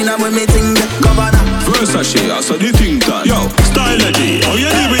designer with me ting that. Governor. Versace, I saw the thing done. Yo, style of G, how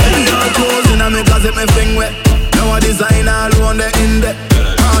you live with it? Dark clothes in a me closet, me fling wet. Now a designer alone the in there.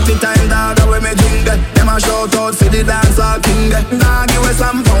 Party time dog, where me drink that. Them a shout out for the dance all king that. Dog, give us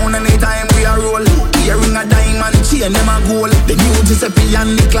some pound anytime we a roll. Earring a diamond chain, them a gold. The new Giuseppe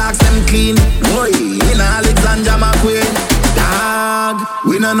and the clocks, them clean. Boy, in Alexander McQueen. Dog,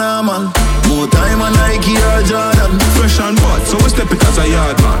 we no normal. More time on Nike or Jordan. Fresh and hot, so we step it as a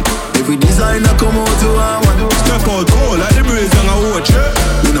yard man. Every designer come out to our one. Step out cold like the breeze on a watch, yeah.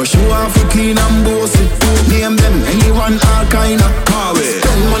 We no show off for clean and bossy. Name them, anyone, all kinda.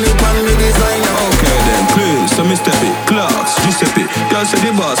 Spend money on the designer. Okay then, please, so me step it. Clocks, Giuseppe. Girl say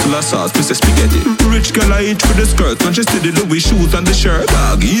the boss full of sauce, piece of spaghetti. Rich girl I eat with the skirt. When she see the Louis shoes and the shirt.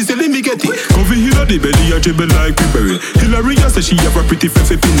 Dog, easily me get it. Cover here the belly, I dribble like Ribery. Hillary just say she have a pretty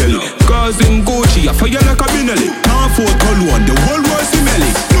fefe Pinelli. Cause in Gucci, I fire like a Benelli. Can't afford cologne, the whole world see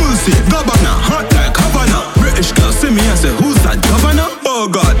melly. Dulce, Gabbana, hot like Havana. British girl see me and say, who's that governor? Oh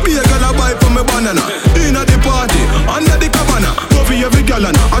God, be a girl I buy from me banana. Inna the party, under the cabana. Cover every girl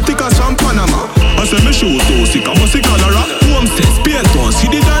and I think I from Panama. I say me shoes too sick, I must see cholera. Home says, paint on, see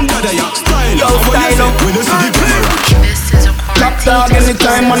the dandada ya. Style up, style up, when you see the camera. Top dog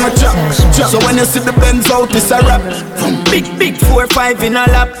anytime on my chop. So when you see the Benz out, it's a rap. Big 4-5 in a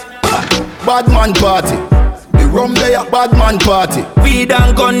lap. Bad man party. The rum there, bad man party. Weed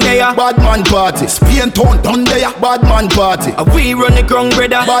and gun there, bad man party. Spain town done there, bad man party. We run the ground,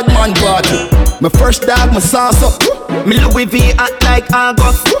 brother, bad man party. My first dog, my sauce up. Me Louis V act like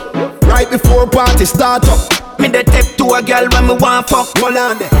August. Right before party start up. Me the tip to a girl when me want fuck. Hold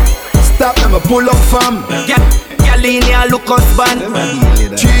on there. Stop and me pull up fam. Girl in here look husband.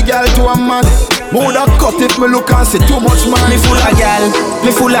 3 girl to a man. More that cut if me look and see too much man. Me full of girl,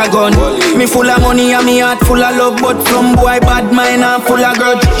 me full of gun. Me full of money and me heart full of love. But from boy bad mind and full of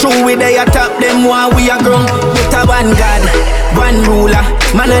grudge. True we they attack them while we are grown. But a one God, one ruler.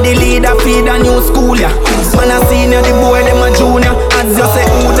 Man a the leader, feed a new school ya. Man a senior, the boy them a junior. As you say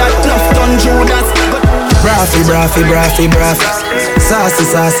who that tough done Judas. Braffy, braffy, braffy, braffy. Sassy,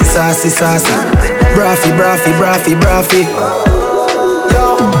 sassy, sassy, sassy. Braffy, braffy, braffy, braffy.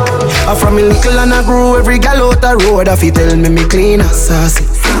 I from me little and I grew every gal out the road. If you tell me clean and sassy.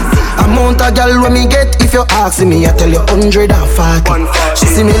 Amount of girl when me get, if you ask me, I tell you 140. She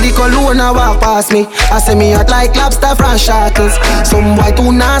see me lick alone and walk past me. I say me act like lobster from shackles. Some boy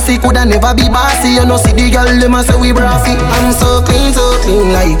too nasty, coulda never be bossy. You know see the girl, them a say we braffy. I'm so clean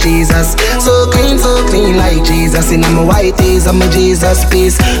like Jesus. So clean like Jesus. In my white tees, I'm a Jesus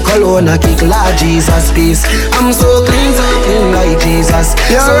piece. Cologne a kick like Jesus piece. I'm so clean like Jesus.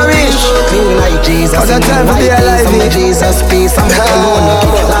 So clean like Jesus. In my white tees, I'm a Jesus piece. I'm a cologne a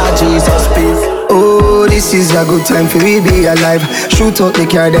kick like Jesus piece. Oh, this is a good time for we be alive. Shoot out the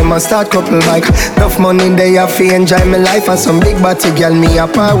car, them and start couple bike. Enough money they have to enjoy my life. And some big body girl me a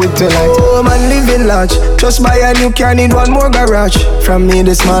par with tonight. Oh man, living large. Just buy a new car, need one more garage. From me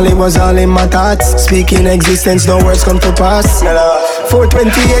the small, it was all in my thoughts. Speaking existence, no words come to pass.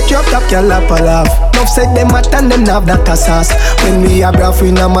 428 drop top, girl lap a laugh. Enough said them at and them have that a sauce. When we a braff,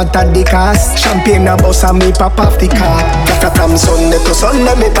 we no matter the cost. Champagne a bus and me pop off the car. From Sunday to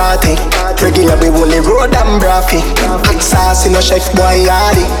Sunday me party. Regular we only road and braffy. Hot sauce in a chef boy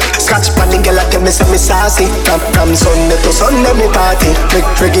yardy. Scotch pan the girl a tell me say me saucy. From Sunday to Sunday me party.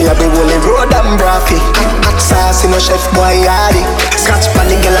 Regular we only road and braffy. Hot sauce in a chef boy yardy. Scotch pan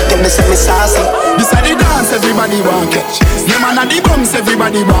the girl a tell me say me saucy. This a the dance everybody want catch. Yeah man a the bumps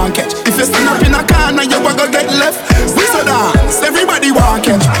everybody want catch. If you stand up in a corner you a go get left. We so dance everybody want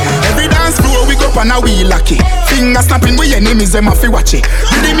catch. Every dance floor we go up and a we lucky. Finger snapping with enemies them a fi watch it.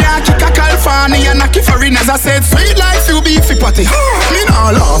 With me a kick a California and a kick foreigners. I said sweet life you beefy patty. Me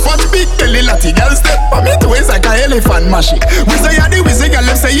nah laugh watch big belly latty. Girl step on me toes like a elephant mashy. We say you the wizzy girl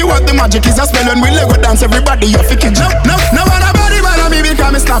them say you want the magic. Is a spell when we Lego dance everybody you fi catch. No one a body man me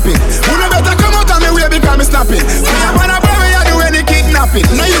because me snapping. Who no better come out of me way because me snapping. Me up on a boy you do any kidnapping.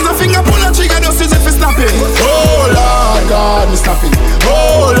 No use a finger pull a trigger just use it for snapping. Oh Lord God me snapping.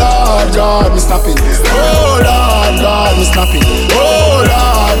 Oh Lord God me snapping. Oh Lord God me snapping. Oh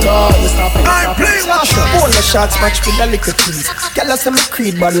Lord God me snapping. I'm playing with you. All the shots match with the little cheese. Girl I say me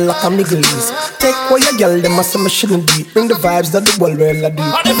creed body like a Miguelese. Take away your girl them I say me shouldn't be. Bring the vibes that the world will do.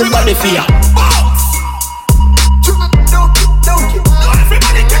 Everybody fear.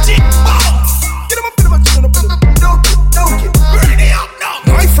 Everybody catch it. Get him up, get him up, get him up. Don't get. Burn it up now.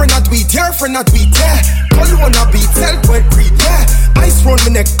 My friend not weak, your friend not weak, yeah. Call you wanna beat, tell point breathe, yeah. Ice round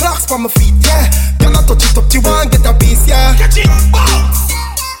my neck, clocks for my feet, yeah. Can I touch it up, you want get a piece, yeah. Catch it,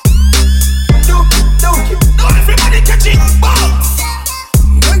 don't get. Everybody catch it,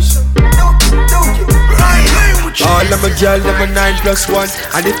 all of my girl, them a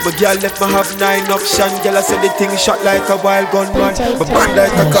 9+1. And if my girl left me have 9 options, girl I say the thing shot like a wild gunman. My band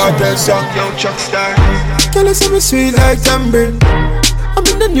like a cartel song, young truck star. Girl I say me sweet like tambourine. I'm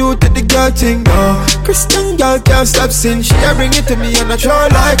in the new to the girl thing, Christian girl can't stop sin. She a bring it to me and I try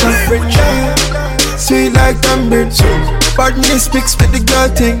like a friend, Sweet like tambourine. Pardon this speaks with the girl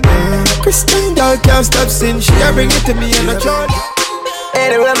thing, Christian girl can't stop sin. She a bring it to me and I try.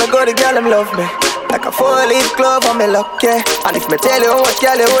 Anywhere me go the girl them love me. Like a 4-leaf glove on me luck, yeah. And if me tell you what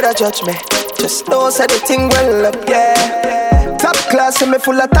girl you woulda judge me, just know say the thing well up, yeah. Top class and me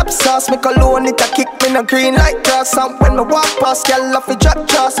full of top sauce. Me cologne it a kick me no green like grass. And when me walk past girl off a drop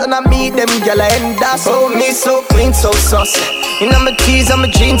trust. And I meet them girl I end up. Oh me so clean so saucy. You know my tees and my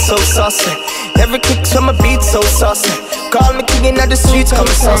jeans so saucy. Every kick from my beat so saucy. Call me king in the streets come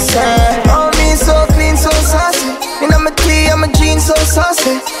saucy. Oh me so clean so saucy. You know my tee and my jeans so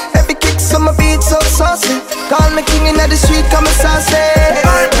saucy. Every kick from my beat so saucy. Call me king in the street come saucy.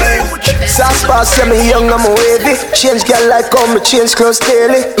 Sauce pass, yeah, me young, I'm wavy. Change girl like how me change clothes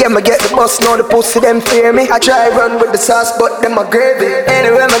daily. Yeah, me get the bus, now the pussy them fear me. I try run with the sauce, but them a gravy.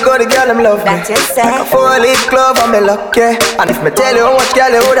 Anywhere me go, the girl them love me. Like a 4-leaf glove on me luck, yeah. And if me tell you what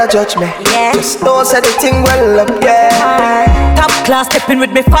girl you woulda judge me, yeah. Just know say the thing well up, yeah. Top class stepping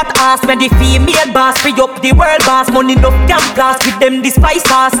with me fat ass. When the female boss free up the world boss. Money enough damn class with them the spice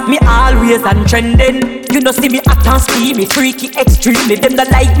sauce. Me always and trending. You know see me act and see me freaky extremely. Them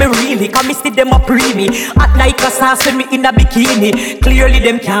that like me really, cause me see them up me. Act like a sauce when me in a bikini. Clearly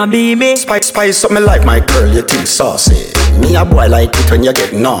them can't be me. Spice up me like my girl, you think saucy. Me a boy like it when you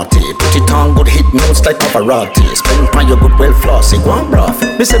get naughty. Put it on good hit notes like Pavarotti. Spend on your good well flossy, go on bruv.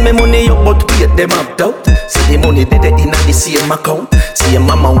 Me say me money up but wait them up doubt. See the money they in the same account. See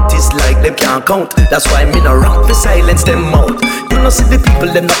my amount is like them can't count. That's why me no rock for silence them out. You know see the people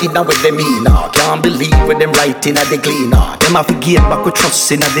them not in with them in. Can't believe when them writing at the cleaner. Them have to get back with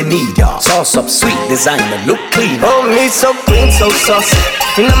trust in the media. Sauce up sweet designer look clean. Oh me so clean so saucy.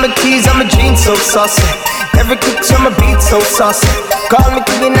 You know my tees and my jeans so saucy. Every kick from my beat so saucy. Call me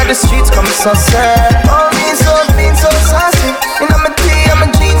king in the streets come saucy. Oh me so clean so saucy. You know my tee and my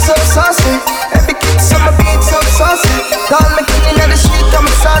jeans so saucy. Every kick from my beat so saucy. Call me king in the streets come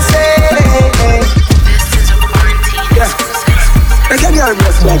saucy. girl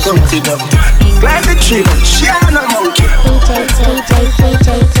just like a monkey dog. Climb the tree, but she ain't no monkey.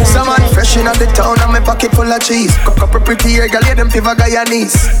 Someone fresh in the town and my pocket full of cheese. Couple pretty hair, girl, yeah, them fever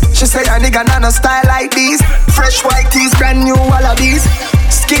Guyanese. She say a nigga not no style like these. Fresh white tees, brand new wallabies.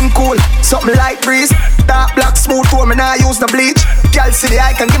 Skin cool, something like breeze. Dark black smooth for me, now use the bleach. Girl see the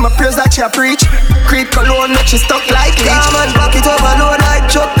eye can give me praise that she a preach. Creep cologne make she stuck like leech. Come on, back it over, load like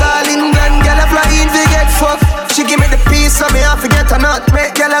Chuck. All England, girl a fly in, we get fucked. She give me the piece so me I forget or not.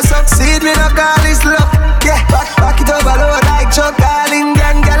 Make girl a succeed, me no call this luck. Yeah, back it over, load like Chuck. All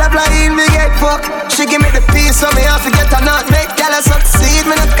England, girl a fly in, we get fucked. She give me the piece so me I forget or not. Make girl a succeed,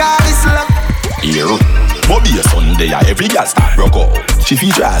 me no call this luck. Yo, Bobby a Sunday, every girl start broke out. She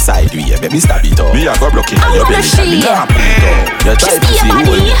feature a side way, baby stab it up. Me a go broke in your belly, me nah pull it out. You try to see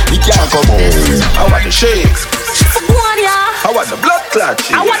who me can't come out. I want the shakes, I want the blood clot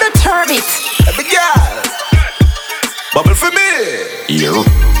shakes, I want the turbot. Every girl, bubble for me. Yo,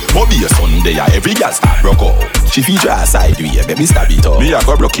 Bobby a Sunday, every girl start broke out. She feature a side way, baby stab it up. Me a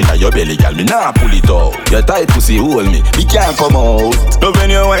go broke in your belly, girl, me nah pull it out. You tight pussy hold me can't come out. Love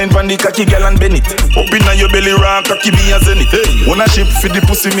when you wine from the cocky girl and bend it. Up inna your belly rock, cocky me a zenith. Hey, wanna ship for the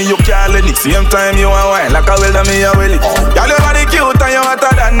pussy me you can't let it. Same time you a wine like a welder me a well it. Girl you body cute and you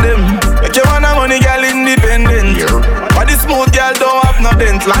hotter than them. Make you want a money girl independent. Body smooth girl don't have no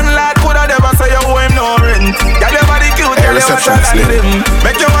dent. Landlord coulda never say you owe him no rent. Girl your body cute, girl you hotter than them.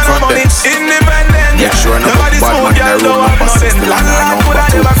 Make you want a money independent. Yeah, sure enough, bad man in the room and pass it. Landlord coulda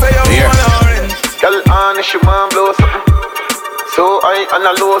never say you owe him no rent. Girl on she want blow something. So I and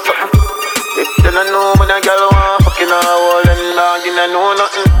I low something. If you don't know when a girl want fucking a wall and dog, you don't know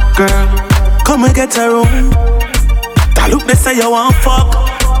nothing. Girl, come and get a room. That look they say you want fuck.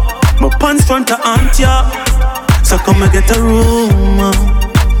 My pants front to aunt ya. So come and get a room.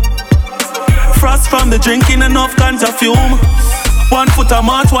 Frost from the drinking, enough cans of fume. 1 foot a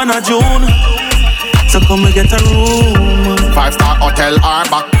March, 1 a June. So come and get a room. 5-star hotel or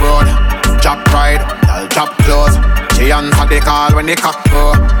back road. Job pride, y'all job close. She answer the call when the cock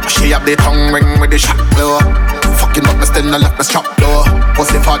go. She have the tongue ring with the shot blow. Fucking up me still no left me strap door.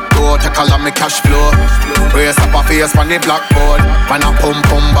 Pussy fat door, take all of me cash flow. Raise up her face from the blackboard. Man a pum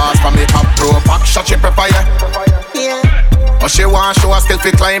boss from the top row. Pack shot she prepare yeah. But she want show her skill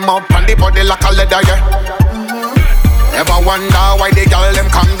fi climb up on the body like a leather yeah. Ever wonder why the girl them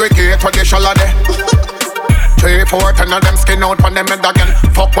congregate where they shall a day? 3, 4, 10 of them skin out on them head again.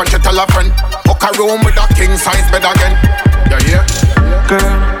 Fuck what you tell a friend. Book a room with a king size bed again. Yeah. Girl,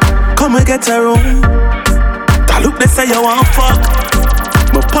 come and get a room. That look they say you want fuck.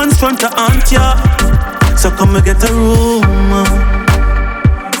 My pants front to aunt ya. So come and get a room.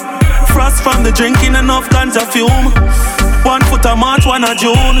 Frost from the drinking, enough cans of fume. 1 foot a March, 1 a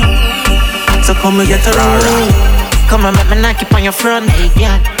June. So come and get a room. Come and make me knock it on your front,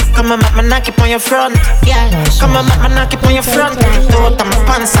 yeah. Come and make me knock it on your front, yeah. Come and make me knock it on your front. Throw out my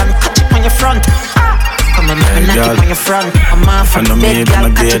pants and catch it on your front. Come and make me knock it on your front. I'm off on the bed, girl,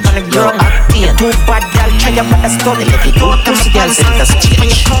 catch it on the ground. Too bad, girl, try your best to stun it. Throw out my girl, say that's cheap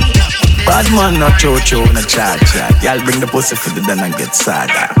on your front. Bad man, not cho-cho, not chat. Y'all bring the pussy for the den and get sad.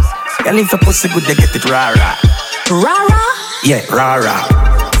 Y'all if a pussy good, they get it rah-rah. Rah-rah? Yeah, rah-rah.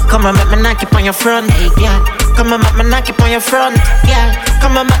 Come and make me knock it on your front, yeah. Come and make me knock it on your front, yeah.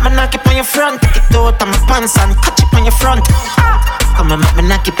 Come and make me knock it on your front. Take it out of my pants and catch it on your front. Come and make me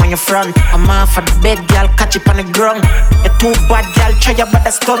knock it on your front. I'm off of the bed, girl, catch it on the ground. You're too bad, girl, try your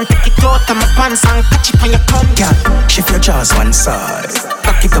best stunt. Take it out of my pants and catch it on your cunt. Girl, shift your jaws one side.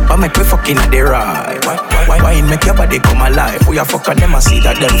 Cock it up and make me fucking at the right. Why make your body come alive? We a fuck and them a see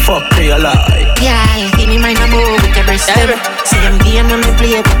that them fuck they alive. Yeah, give me my number with your best friend. See them game when me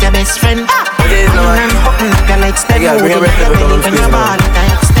play with your best friend. I'm hoping that you like stand over the belly when your body can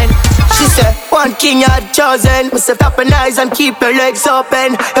extend. She said, one king you had chosen. Must have open eyes and keep your legs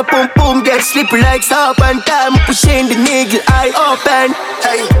open. Your boom boom get slippery like soap. And time pushing the nigga eye open.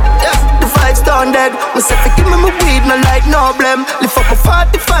 Hey, yeah, the vibes done dead. Must have to give me my weed, no like no blame. Lift up my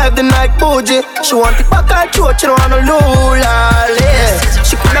 45 the night bougie. She want it back her throat, she don't want no lula, yeah.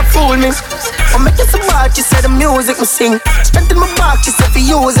 She couldn't fool me. I'm making some bad, she said the music me sing. Strength in my back, she said we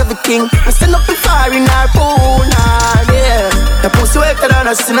use everything. Me stand up and fire in her pool, yeah. The pussy wetter than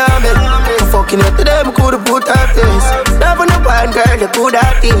a tsunami. I'm fucking up today, me coulda put her face. Never no one girl, you good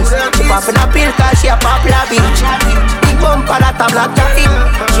at this. She poppin' a pill cause she a popular bitch. Big bumper that a black traffic.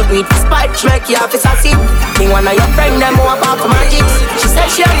 She do it for spite, she make you have to sassy. Think one of your friend, them who a pop for magic. She said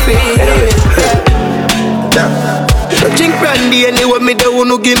she a free, yeah. Drink brandy anyway, me the one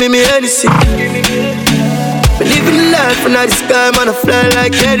who give me anything. Me living the life and I the sky, man, I fly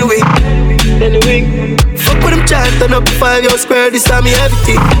like anyway. fuck with them child, turn up 5 years square, this time me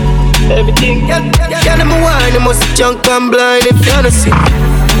everything. Everything, yeah, them a wine, them must junk and blind if you wanna see.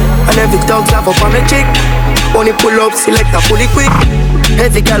 And every dog's have up on the chick. Only pull up, select a fully quick.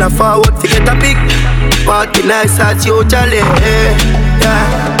 Every girl a forward to get a pick. Party nice at you, Charlie,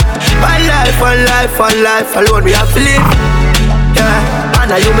 yeah. One life, alone we have to live, yeah. And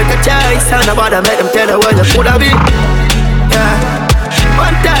now you make a choice, and nobody make them tell you where you coulda been, yeah.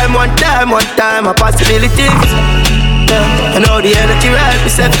 One time, a possibilities. Yeah. And all the energy right, we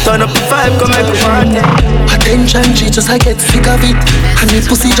set to turn up the vibe, come make a party. Attention, she just I get sick of it. And me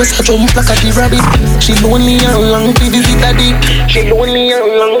pussy just a jump like a rabbit. She lonely and long to visit a deep.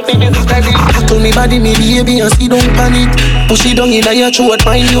 Tackle me body, me baby, and see don't panic. Push it down in your throat,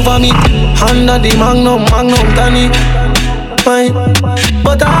 find you vomit. Under the magnum, tonic. Fine,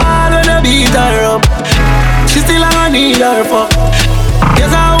 but I wanna beat her up. She still I need her fuck.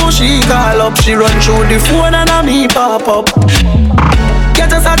 Guess how she call up. She run through the phone and a me pop up.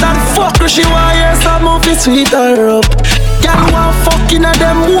 Get us out and fuck. She want hear some of it sweet her up. Girl want fucking at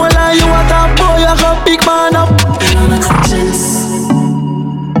them whole and you want a boy, you got big man up. Banana conscience.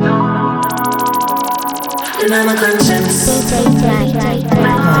 Banana conscience.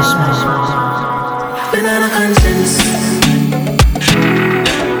 Banana conscience.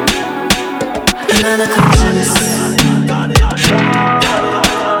 Banana conscience.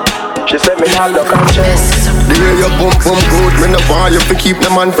 She said me not no conscience. The way you boom good, me no want you to keep the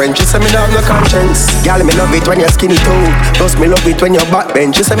man friend. She said me not no conscience. Girl, me love it when you're skinny too. Plus me love it when you're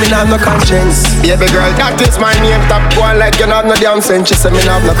backbench. She said me not no conscience. Baby girl, that is my name. Top boy like you not no damn sense. She said me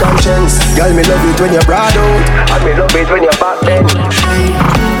not no conscience. Girl, me love it when you're broad out. And me love it when you're backbench.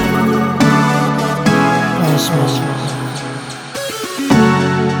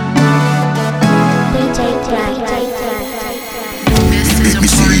 Make me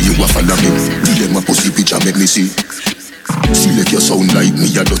see you a follow me. DM a pussy picture make me see. Select your sound like me,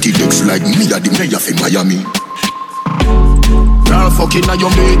 a dirty decks like me, a the mayor for Miami. Girl fucking a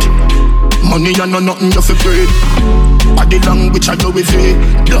your mate. Money and no nothing you fi bread. Body language I know with it.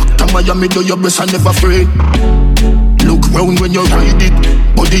 Doctor Miami do your best and never afraid. Look round when you ride it.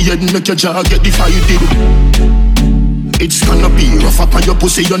 Body head make your jaw get divided. It's gonna be rough up on your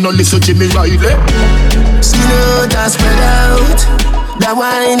pussy, you no listen Jimmy Riley. Skin out and spread out. That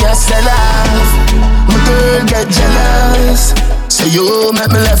wine you sell off. My girl get jealous. Say you make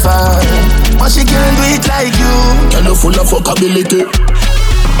me laugh out. But she can't do it like you. Girl you full of fuckability.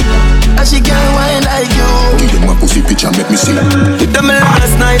 And she can't wine like you. Give them a pussy picture make me see. Did them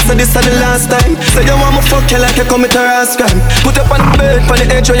last night, so this is the last time. Say you want me fuck you like you commit a rash crime. Put up on the bed, on the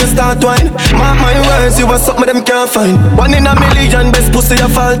edge where you start wine. Mark my words, you are something them can't find. 1 in a million, best pussy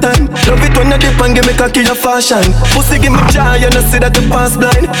of all time. Love it when you dip and give me cocky your fashion. Pussy give me joy, you know see that you pass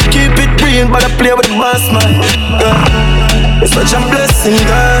blind. Keep it real, but I play with the boss man. It's such a blessing,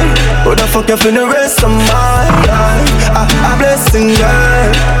 girl. Who the fuck you for the rest of my life? A blessing,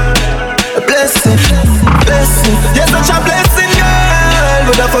 girl. A blessing, you're such a blessing, girl.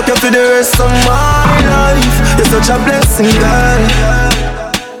 Who the fuck you for the rest of my life? You're such a blessing, girl.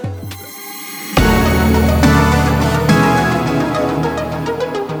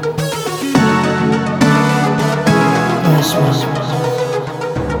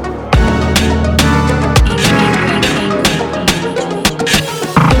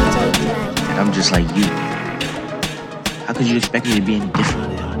 I'm just like you. How could you expect me to be any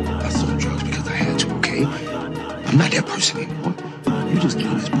different? I sold drugs because I had to, okay? I'm not that person anymore. You just do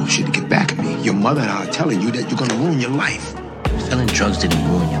this bullshit to get back at me. Your mother and I are telling you that you're gonna ruin your life. Selling drugs didn't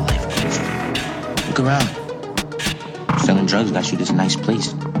ruin your life. Look around. Selling drugs got you this nice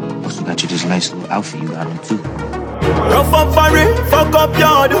place. Also got you this nice little outfit you got on too. Rough up for it, fuck up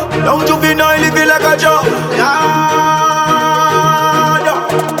yard. Young juvenile living like a job.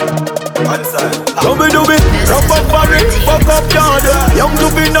 Dooby, rough up for it, fuck up yard. Young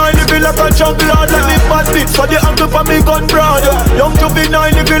juvenile living like a junk lord. Let me pass it, so the angle for me gun broad. Young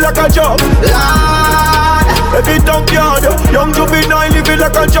juvenile living like a job. Every dump yard. Young juvenile living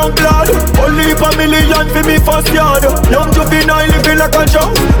like a junk lord. Only for million for me first yard. Young juvenile living like a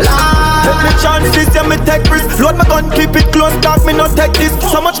junk lord. Take me chances, yeah me take risks. Load my gun, keep it close, dog, me not take this.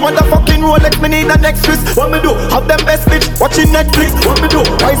 So much motherfucking Rolex, me need a next wrist. What me do? Have them best bitch, watching Netflix. What me do?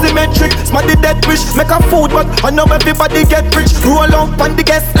 Rise the metric, smash the dead wish. Make a food, but I know everybody get rich. Roll up on the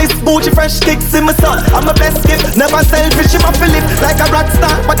guest list, Gucci fresh kicks in my son. I'm a best gift, never selfish. I'm a Philip, like a rock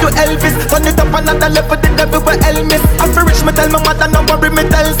star, but you Elvis. Turn it up another level, the devil will Elvis. I'm for rich, me tell my mother, no worry, me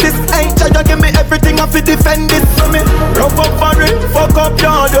tell sis. Ain't try to give me everything, I fi defend this. For me, rough up for it, fuck up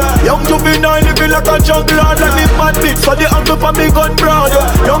yard. Young juvenile living like a juggler. Let me bad bitch, so the angle for me gun broad.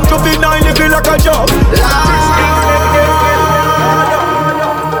 Young juvenile living like a jug.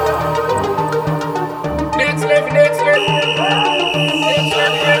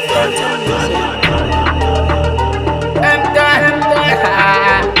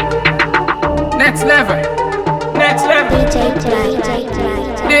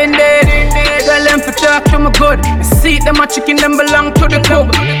 good. See them a chicken, them belong to the club.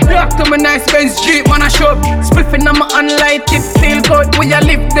 Black to my nice Benz Jeep, man a shove. Spliffing on my unlight, it feel good. We a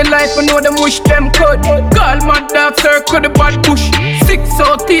live the life, we know them wish them could. Call my dog, circle the bad bush. 6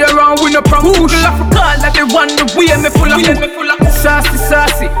 out here around, we no from who. I call that they run the way, me full of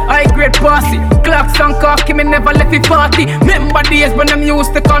saucy, high grade posse. Clocks and cocky, me never left it party. Remember days when them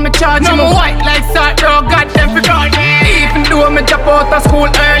used to call me charge. I'm white like salt, dog, got them for God. Even though me drop out of school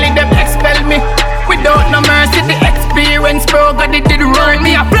early, them expel me. Without no mercy, the experience, bro, God, it did run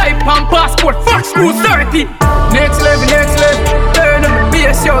me. Apply pan passport, first rule 30. Next level, turn up the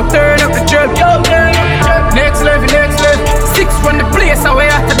bass, yo, turn up the drum, yo, turn up the drum. Next level, 6 run the place, away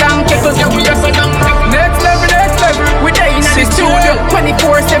at the damn kettles, yo, we are so damn. Next level, we there in the studio,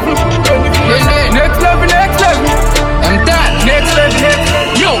 24/7. Next level, I'm done. Next level,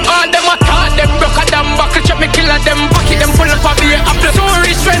 yo, all them a talk, them broke a damn buckle, chop me killer, them bucket, them full of a beer. I'm the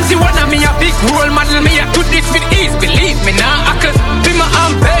story strength, you wanna me a big role model, me a do this with ease, believe me now, I could be my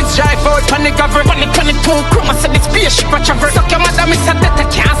arm bench, drive out, panic over, panic 22, crew, I said this spaceship a travel. Suck your mother, me said that I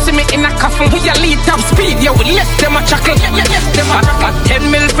can't see me in a coffin, we a lead top speed, yo, we left them a chuckle, yes, them a 10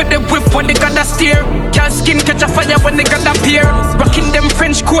 mil for the whip when they got a steer, can't skin catch a fire when they got a beer, rocking them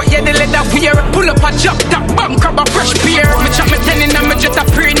French coat, yeah, they leather wear, pull up a drop top, bang, grab a fresh beer, me chop me 10 in and me jet a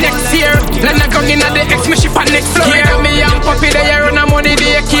pre next year, land a gun in the X, me ship a next year, me young puppy, they run a money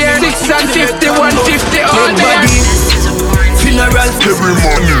they care, 6 and 50, 150, all day. Funerals every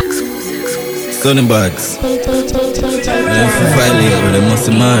morning. Stunning bags. Them for violate, but they must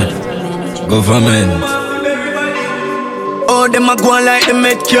be mad. Government. Oh, them a go on like them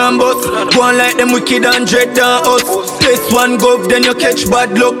head can bust. Go on like them wicked and dread than us. Place one gov, then you catch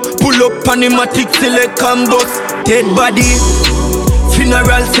bad luck. Pull up pneumatic, select can bust. Dead body.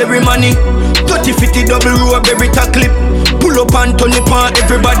 Funeral ceremony. 30-50 double row, every clip. Pull up and turn it on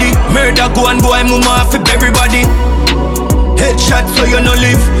everybody. Murder go and boy, mama for everybody. Headshot so you no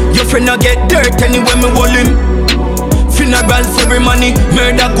live. Your friend no get dirt anywhere me hold him. Funeral ceremony.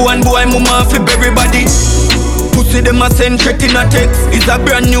 Murder go and boy, mama for everybody. Pussy them a send threat in a text. It's a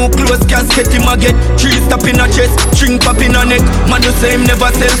brand new clothes casket him a get. 3 stop in a chest, string pop in a neck. Man you say him never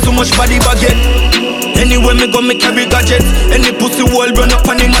sell so much body baguette. Anywhere me go me carry gadgets. Any pussy wall run up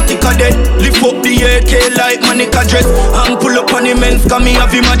on him a tick a dead. Lift up the AK like Monica dress. And pull up on him men's cause me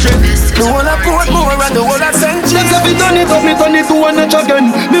have him a dress. The whole of Portmore and the whole of St. James. Them say me turn it to one notch again.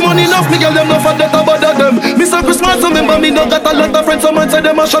 Me money enough, me girl them no for that about them. Me say Christmas remember me no got a lot of friends. Some man say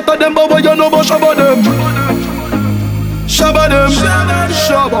them a shot at them, but boy you know about shabba them. Shabba them,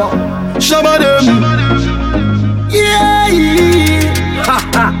 shabba them. Yeah, ha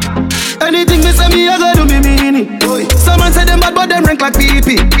ha. Anything me say me, I go do me mean it. Some man say them bad, but them rank like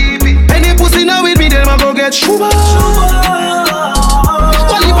pee-pee. Any pussy now with me, them a go get shuba.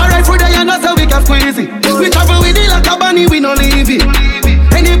 Well, if I ride through the yard, that's how we can squeeze it. We travel with it like a bunny, we no leave it.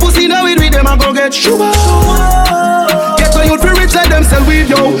 Any pussy now with me, them a go get shuba. Get a youth free rich like them sell weed,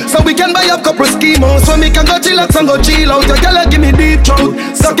 yo. So we can buy up couple schemos. So we can go chillax and go chill out. Your girl give me deep throat.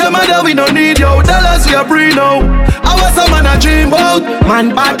 Suck your mother, we don't need yo. Dollars we are free now. I was some man a dream about.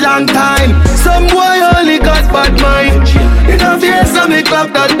 Man bad long time. Some boy only got bad mind. In a face so me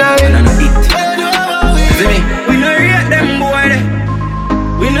clap that time. We no rate them boy de.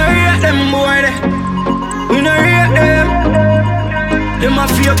 We no rate them boy de. We no rate them. Them a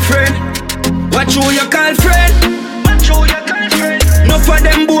fake friend. Watch who you call friend. Watch who you call friend. No for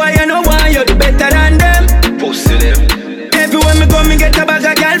them boy you know why you better than them. Pussy them. Everywhere me go me get a bag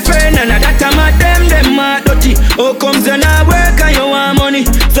of girlfriend. And that time at them mad dirty. How comes you not work and you want money?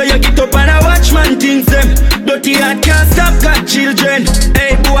 So you get up and a watch man things them. Dirty heart can't stop got children.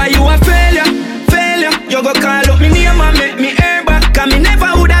 Hey boy you a failure. You go call up me name and make me air back. Cause me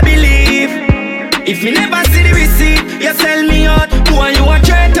never woulda believe. If me never see the receipt, you sell me out. Boy you a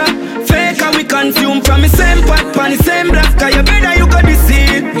traitor. Fake and we consume from the same pot, pan the same block. Cause you better you go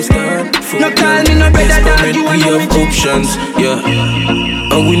deceive. No call me no better than you and we have options, yeah.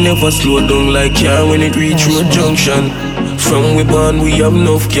 And we never slow down like car when it reach road junction. From we born we have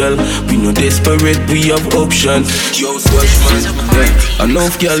enough girl. We no desperate, we have options. Yo, swash man, yeah.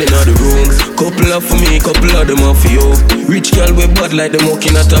 Enough girl in the room. Couple of for me, couple of them are for you. Rich girl we bad like them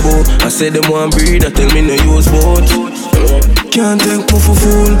walking at a bow. I say them want breed, I tell me no use boat. Can't take me for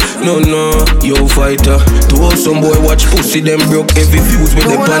fool, no, yo fighter. To all some boy watch pussy, them broke every views with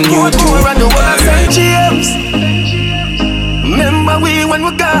them on YouTube. St. James. Remember we when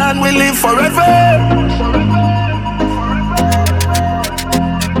we're gone, we live forever.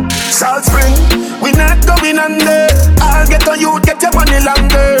 Salt Spring, we not going under. I'll get on you, get your money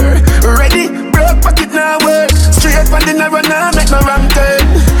longer. Ready, broke pocket now work. Straight from the narrow now, make no wrong turn.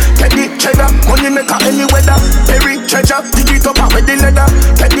 Teddy, cheddar, money maker any weather.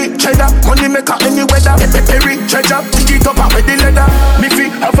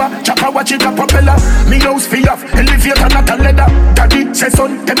 watch it a propeller. Me house fee off, elevator not a leather. Daddy say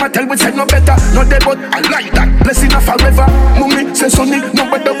son, them a tell we say no better. No dead but I like that, blessing a forever. Mummy say sonny, no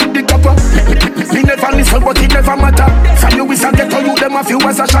better with the copper. Me never listen but it never matter. For you is a ghetto, you them a few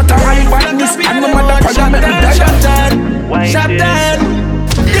as a shatter. I badness and no matter parliament. Shut down.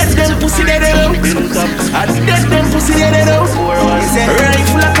 Get them pussy dead out. Get them pussy dead out.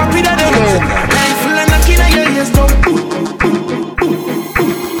 Rifle a copy that out. Rifle a knocking on your ears down.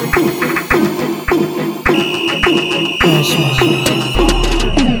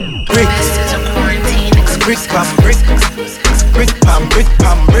 Brick pam brick, brick pam brick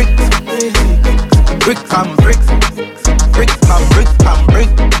pam brick, brick pam brick, brick pam brick pam brick.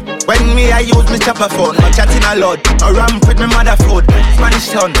 When me I use me chopper phone, I chatting a lot. I ramp with me mother food, Spanish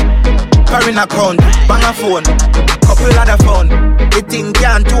town, foreign account, bang a phone, couple other phone. The thing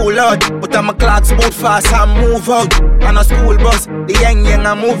can't too loud, but I'm a clock boot fast and move out. On a school bus, the young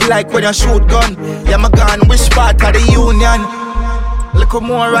I move like when you shoot gun. Yeah, my gun, which part of the union? Look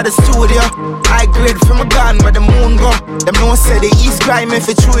more at the studio. High grade from a gun where the moon go. Them no say the East crime if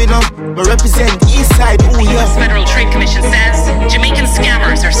it's true enough. But represent the East side, ooh yeah. The Federal Trade Commission says Jamaican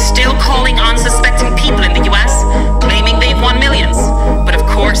scammers are still calling unsuspecting people in the US, claiming they've won millions. But of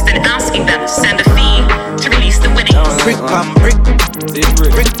course, then asking them to send a fee to release the winnings. Brick pam brick,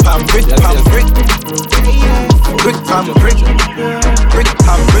 brick pam brick pam brick, brick pam brick, brick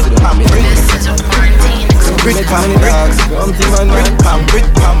pam brick pam brick. This is a quarantine. Brick pam brick, brick pam brick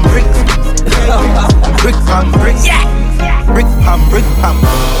pam brick, brick pam brick, brick pam brick pam.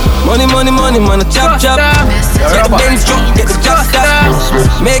 Money, money, money, man, a chop chop. Get the Benz truck, get the job stop.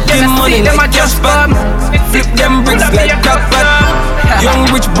 Making money like cash bag. Flip them bricks like crack pot. Young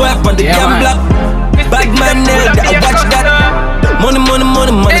rich boy on the damn block. Bad man nail that I watch that. Money, money,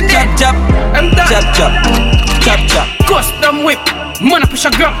 money, money, chop chop. Chop chop, chop chop. Custom whip, man, I push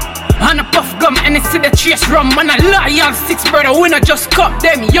a gram. And a puff gum and it's in the chase rum. Man, I lion, six brother, when I just cup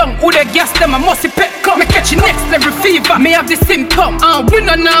them young, who they gas them, I must pet come. Me catch next level fever, me have the symptom. We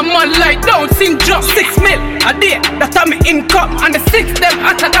no normal like Down syndrome. 6 mil a day, that's how me income. And the 6 them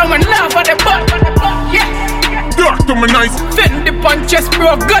hotter down and laugh at the butt. Yeah, dark to me nice. Fend the punches,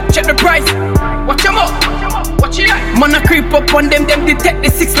 bro, God check the price. Watch them up, watch it like. Man, I creep up on them detect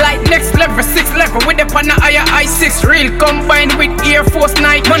the 6 light. Next level, 6 level, with the pan higher I6. Real combined with Air Force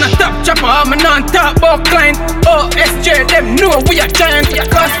 9. Man, I top chopper, I'm a non-top about client. OSJ, them know we are giant.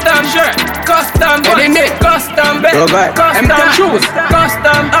 Custom shirt, custom body, custom bed, custom shoes,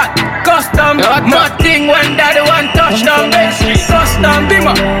 custom hat, custom nothing when daddy want touchdown bench. Custom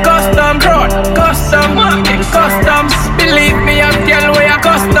dimmer, custom crowd, custom market, customs. Believe me, I'm girl we are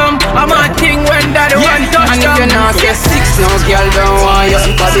custom. I'm a king when daddy want touchdown. And if you're not get 6, no girl don't want you.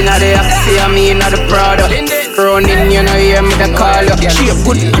 Bobby not the see me not the product. Running, you know, hear me the call you. Shape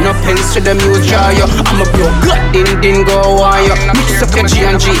good, no pens to them use draw you. I'm a blow gut, din go on you. Mix up your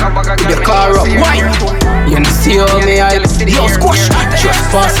G&G, with your car up. Why? You know, see how me I yo squash, just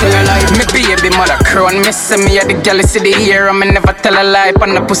pass for your life. Me baby mother crown, me see me at the galley see the ear. I me never tell a lie,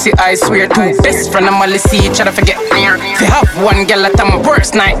 on the pussy I swear. Two best friend I'm only see each other forget near. If you have one girl that I'm a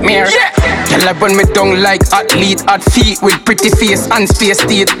worst nightmare. Girl I burn me down like athlete, hot feet with pretty face and space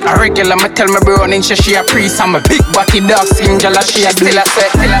teeth. A regular me tell me bro and she a priest. I'm a big body dog, skin girl a she a still a say.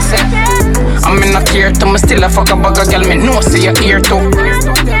 I'm in a care to me still a fuck a bugger girl, me know see you here too.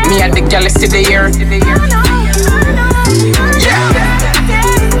 Me at the galley see the ear.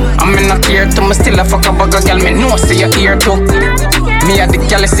 I'm in a care to me still a fuck a bugger girl, me know see you here too. Me at the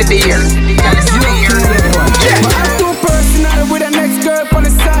galley see the ear. Too personal with the next girl on the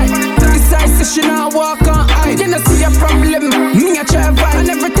side. Decides that she not walk on eye. You know see a problem, me a try vibe. And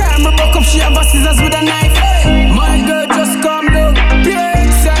every time I broke up she have a scissors with a knife. My girl just calm down. Pure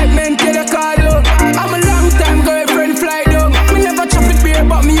excitement till the call out. I'm a long time girlfriend fly down. Me never chop it beer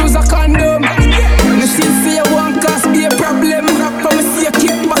but me use a condom. Me see for you one cause be a problem. But me see a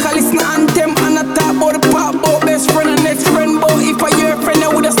kick back a listen anthem. And I talk about the pop about best friend and next friend. But if I hear a friend I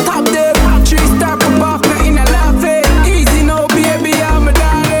woulda stopped them. 3-star pop off me in a lap.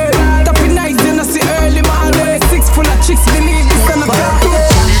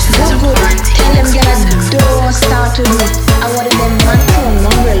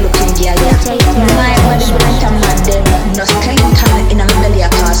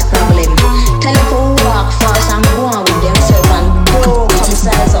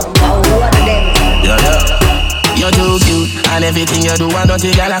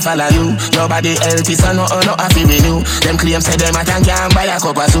 party, girl, I follow you. Your body healthy, so no happy with you. Them claims say them a can buy a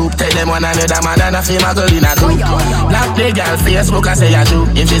cup of soup. Tell them one another man and a fame a girl in a group. Black the girl Facebook and say you true.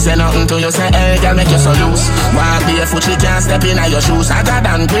 If she say nothing to you, say hey girl, make you so loose. Walk barefoot, she can't step in your shoes. Hotter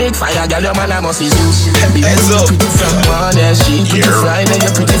than great fire, girl, your man a must is loose. Be pretty from Monday, she pretty Friday,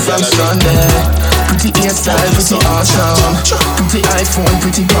 you pretty from Sunday. Pretty hairstyle, pretty awesome. Pretty iPhone,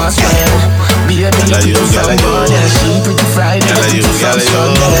 pretty password. Baby, you pretty from Monday, she pretty Friday, you pretty from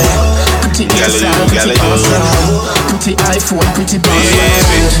Sunday. Pretty hairstyle, pretty awesome. Pretty iPhone, pretty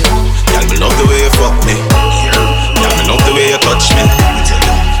password. Girl, me love the way you fuck me. Girl, me love the way you touch me.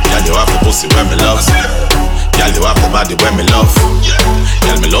 Girl, you have the pussy when me love. Girl, you have the body when me love.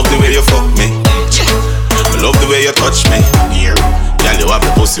 Girl, me love the way you fuck me. Me love the way you touch me. Girl, you have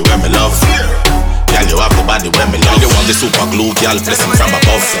the pussy when me love. Girl, you have the body when me love. You want the super glue, girl, blessing from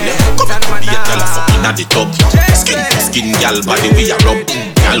above. Come and be a girl, fucking at the top. Skin to skin, girl, body we a rub.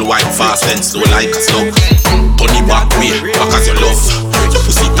 Girl, wine fast and slow like a slug. Turn it back way, back as you love. Your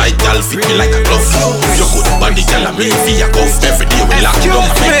pussy tight, girl, fit me like a glove. Your good body, girl, I'm in via cuff. Every day we lock you down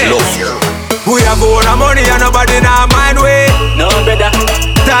and make love. We have all the money and nobody now mind way. No better.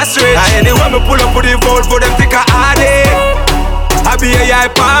 That's rich. And anyway me pull up with the vote for them pick a hard day. I be a yai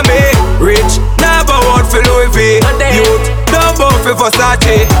for me. Rich, never want for Louis V. Youth, don't vote for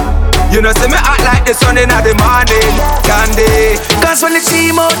Versace. You know see me act like the sun in the morning. Candy. Cause when the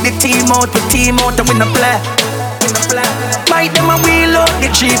team out, we team out and we no play. Bite them and wheel out, the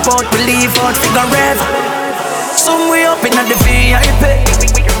cheap out, we leave out, figure rev. Some way up in the VIP.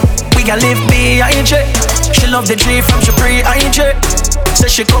 We can live behind it. She love the G from she pre-IJ. Say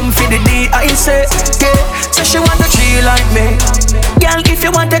she come for the D-I-C. Yeah. Say she want a G like me. Girl, if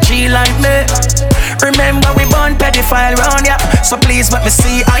you want a G like me, remember we born pedophile round ya. So please let me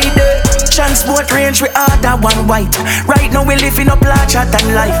see I do. Transport range we order one white. Right now we living up larger than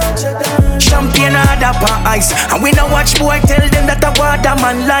life. Champagne order per ice. And we now watch boy tell them that I want a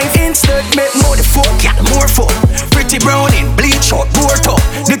man life. Instead make more the fuck, yeah, more fuck. Pretty browning, bleach out, board up.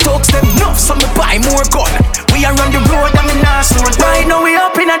 The talks them enough, so me buy more gun. We are on the road and me not snort. Right now we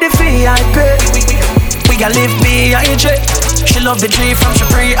up in the VIP. We can live behind it. She love the G from she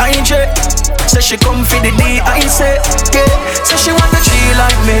pre-IJ. Say she come for the D-I-C. Yeah. Say she want a G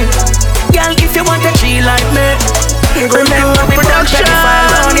like me. Girl, if you want a G like me, remember we don't pedophile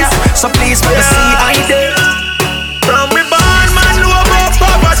round ya. So please let me see I did. From me born, man, know about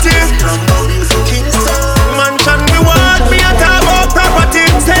poverty. Mansion me want, me a talk about property.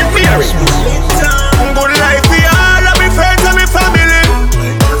 St. Mary. Good life for all of me friends and me family.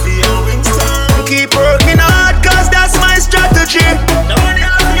 Keep working hard, cause that's my strategy.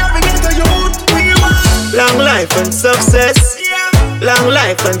 Long life and success. Long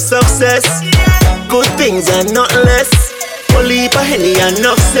life and success. Good things and not less. Only for Henny and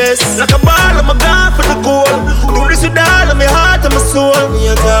enough cess. Like a ball, I'm a god for the goal. Do this with all of my heart and my soul. Me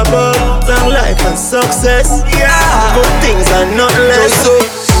a talk about long life and success. Good things and not less.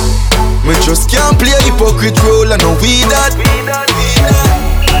 Me just can't play a hypocrite role, I know we that.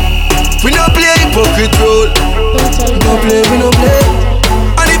 We no play a hypocrite role. We no play.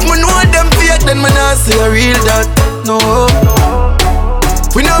 And if me know them fake, then me not say a real that. No.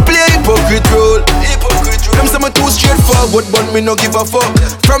 We no play a hypocrite role. Them say me too straightforward, but me no give a fuck.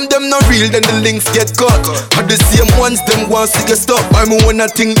 From them no real, then the links get cut. Are the same ones, them want to get stuck. I'm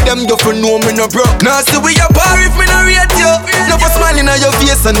wanna think them, you for know me no broke. Now see we a bar if me no rate you. Never smiling at your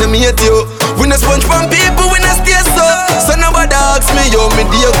face and them hate you. We no sponge from people, we no stay so. So nobody ask me, yo, me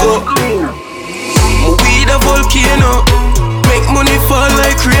dear go. We the volcano. Make money fall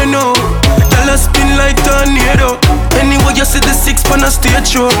like rain now. Dollar spin like tornado. Anyway you see the 6 pan a stage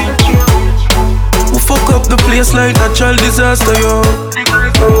show. We fuck up the place like natural disaster, yo.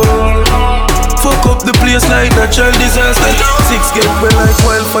 Fuck up the place like natural disaster. 6 get wet like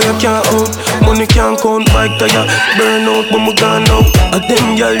wildfire, can't out. Money can't count, bike tire. Burn out, but me gone now. A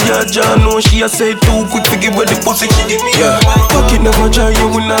them gal, yeah, John, no. She a say too quick to give her the pussy she give me. Yeah. Fuck it, never try, you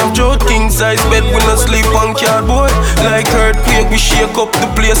will not have joke. King size bed, we not sleep on cardboard. Like earthquake, we shake up the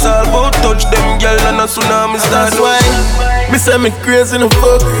place all about. Touch them gal and a tsunami start. That's why me say me crazy no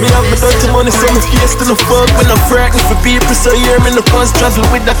fuck. Me have me dirty money, so me face to the fuck. When I'm frightened for people, so hear me no cause. Travel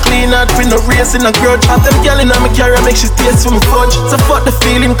with a clean heart, we no race in a grudge. Have them gal in a me carry, make she taste for me fudge. So fuck the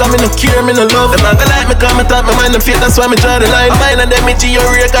feeling, cause me no care, me no love. love. Them not gonna like me cause me talk my mind and fake, that's why me draw the line. Mine and them itchy your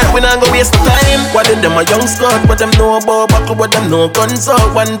record, we not go waste time. What did them a young scout, what them know about buckle, what them know guns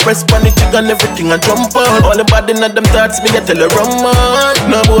out. One press on the trigger and everything I jump on. All the bad in them thoughts, me get tell her run man.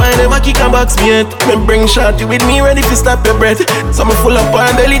 No boy never kick a box me yet. Me bring shorty with me ready to stop your breath. So me full up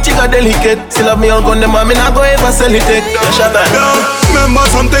on belly, chica delicate. Still have me all gun them and me not go ever sell it take. Remember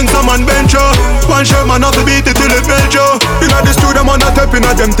some things I'm on venture. One share man have to beat it till it melt you. Inna the studio man a tap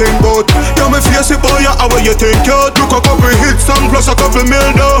inna them thing bout. You me face it boy, how you think you? Took a couple hits song plus a couple mil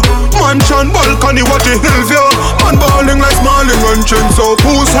though. Mansion balcony watch the hill view. Man balling like smiling and chin so.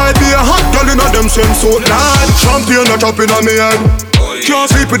 Who's side be a hot girl inna them swimsuit lad. Champion a chop inna me head.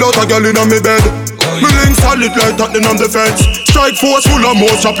 Can't sleep without a girl inna me bed. Me link solid like that on the fence. Strike force full of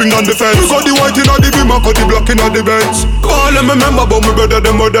more chopping on the fence. We got the white inna the beam, I got the black inna the bench. All them remember but me brother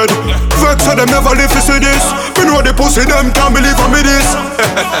them were dead. Vex so them never live to see this. Me know the pussy them can't believe on me this.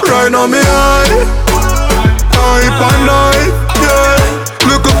 Right now me high, hype and life, yeah.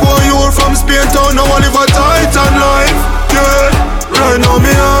 Look up for you from Spain town, now I live a Titan life, yeah. Right now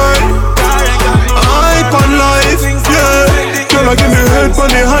me high, hype and life, yeah. Girl I give me head on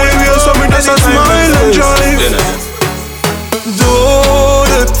the highway, so me just a smile and drive. Do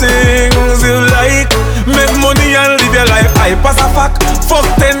the things you like. Make money and live your life. I pass a fuck. Fuck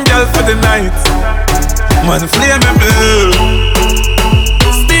 10 girls for the night. Man flame me blue.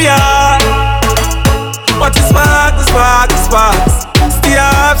 Stay up. Watch the spark, the spark, the sparks. Stay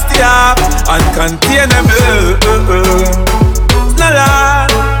up, uncontainable.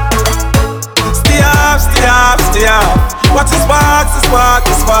 Snella. Stay up. Watch the spark, the spark,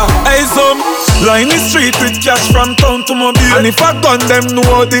 the spark. Hey, some line the street with cash from town to mobile. And if I gun them know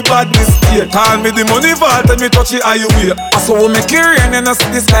how the badness here. Call me the money vault and me touch it highway. I saw we make it rain and I see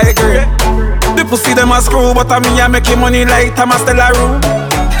the sky grey. The pussy them a screw, but I me a make money like Thomas Delaroux.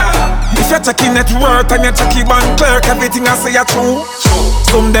 If you're checking network and you're checking bank clerk, everything I say you true.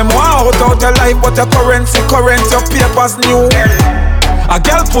 Some them want out your life, but your currency, your papers new. A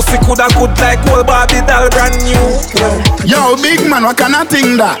girl pussy coulda good like old Barbie doll brand new. Yo, big man, what kind of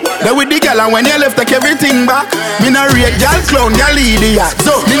thing that? That with the girl and when you left take everything back. Me no rate girl clown, girl idiot.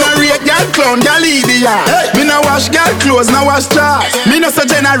 So, me no rate girl clown, girl idiot. Me no wash girl clothes, no wash jars. Me no so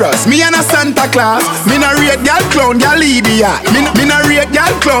generous, me and a Santa Claus. Me no rate girl clown, girl idiot. Me no rate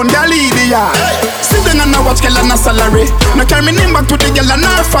girl clown, girl idiot. Sit down and watch girl and a salary. No carry me name back to the girl and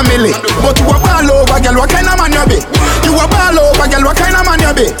her family. But you a ball over girl, what kind of man you be? You a ball over girl, what kind of man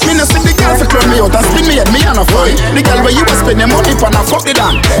you be? Me no see the girl for club me out and spin me head, me and a boy. The girl where you a spend your money for na fuck the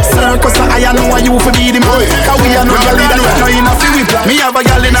damn. Circus I know why you for be the boy. Cause we are no girl in the no in a few. Me have a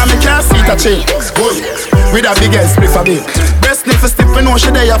girl in a me can't see the chain. With a big ass spliff a bit. Best nip for stiff and know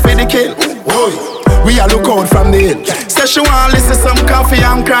she there for the kill. We a look out from the hill. Say she want listen some coffee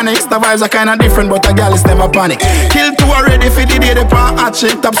and chronics. The vibes are kinda different but a girl is never panic. Kill two already for the day they pan hot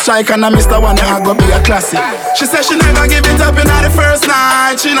shit. Top strike and I missed the one that go be a classic. She said she never give it up in the first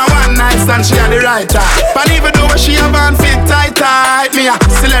night. She know one night stand she had the right time. But even though she a band fit tight. Me a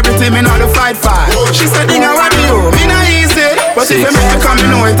celebrity, me know the fight. She said dinga what do you? Me not easy. But if you make me come, you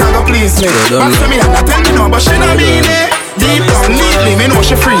know it I go please me. But for me I not tell me no, but she not mean it. Deep down neatly, me know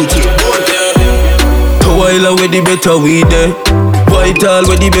she freaky. While away the better we there. White all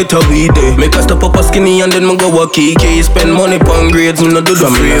where the better we there. Make us stop up a skinny and then me go a kiki. Spend money pon grades, me no do the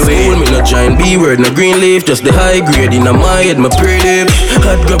freeway. Me no giant B-word, no green leaf, just the high grade. Inna my head, my pretty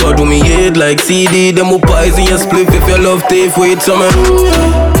hot grabber do me head like CD. Them up pies in your spliff if you love tape. Wait some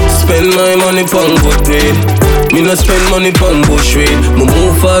spend my money pon good grade. Me no spend money pon bush weed. Me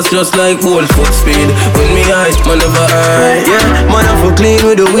move fast just like old foot speed. When me eyes, man never hide. Yeah, man I feel clean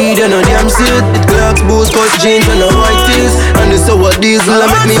with the weed and no damn shit. It clocks, boost, cut jeans and no white tees. And this sour diesel I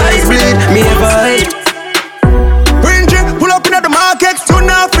make me eyes bleed. Me never hide. Bring it, pull up in at the market.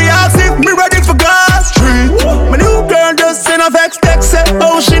 Soon now free ass if me ready for gas street. My new girl just send a vex text say,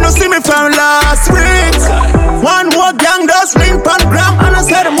 oh she no see me from last week. One more gang does ring pan gram and I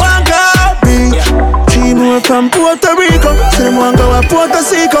said them one garbage. From Puerto Rico, say them want go to Puerto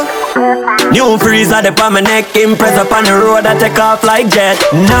Rico. New freeze at the palm my neck, impress up on the road I take off like jet.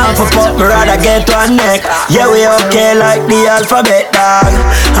 Now for fuck me rather get one neck. Yeah we okay like the alphabet dog.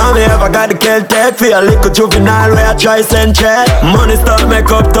 How me ever got the kill tech for a little juvenile where I try send check. Money start make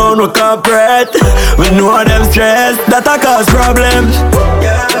up town with corporate. We know them stress, that a cause problem.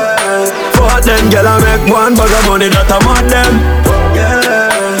 Yeah. Fuck them girl I make one bag of money that I want them. Yeah.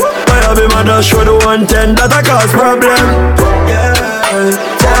 Be mother show the 110 that a cause problem. Yeah.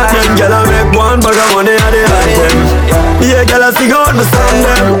 Fuck them girl I make one bag of money at the item. Yeah, girl I sing out the song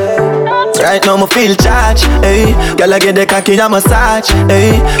them. Right now, me feel charged, ayy. Girl, I get the cocky and massage,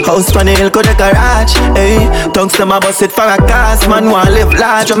 ayy. House on the hill, go the garage, ayy. Tongues to my bus it for a cast. Man, want live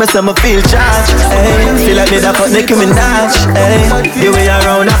large, when me say me feel charged, ayy. Feel like me da fuck Nicki Minaj, ayy. The way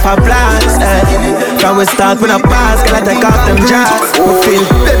around up a blast, ayy. From we start when I pass, girl, I take off them jacks. Me feel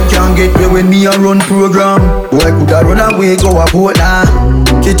them can't get me when me a run program. Boy, coulda run away, go a boat now.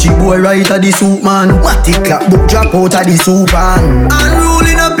 Catchy boy right at the soup man. Matty clap book drop out of the soup man.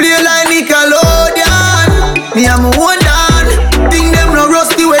 Unruly no play like Nickelodeon. Me a my own dan. Think them no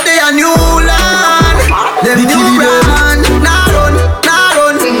rusty where they a new land. Them new brand. Nah run, nah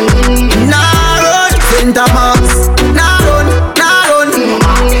run, nah run. Center Max. Nah run, nah run,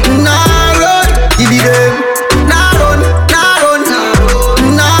 nah run. Give it them. Nah run, nah run,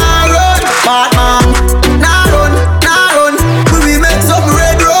 nah run. Batman. Nah run, nah run. We make some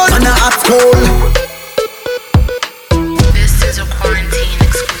red run. And a hot cold. This is a quarantine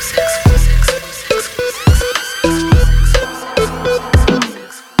exclusive.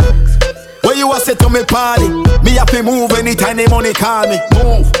 When you a say to me party, me happy move anytime the money call me.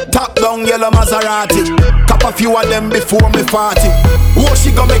 Move, top down yellow Maserati. Cop a few of them before me 40. Oh,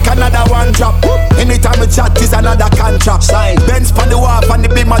 she gon' make another one drop. Anytime we chat is another contract. Sign Benz pon the wharf and the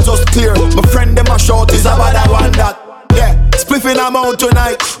beam are just clear. My friend them a short is about that one that. Yeah, spliffing I'm out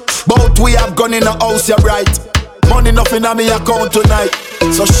tonight. Both we have gone in the house, you're right. Money nothing on me account tonight.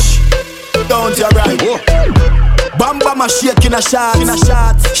 So shh, don't you right. Bamba my shake in a shot.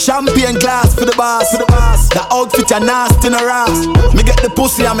 Champagne glass for the boss. The outfit a nasty in a ass. Me get the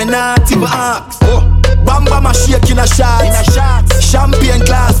pussy and me not even ask. Bamba my shake in a shot. Champagne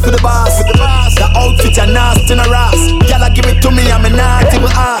glass for the boss. The outfit a nasty in a ass. Y'all give it to me and me not even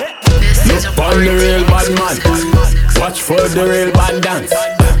ask. Look on the real bad man. Watch for the real bad dance.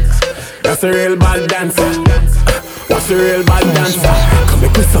 That's a real bad dancer. What's the real bad dancer? Come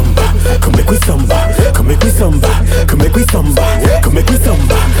make we samba, come make we samba, come make we samba, come make we samba, come make we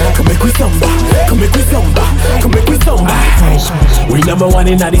samba, come make we samba, come make we samba, come make we samba. We number one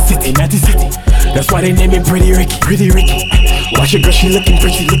in the city, That's why they name me Pretty Ricky. Watch your girl, she looking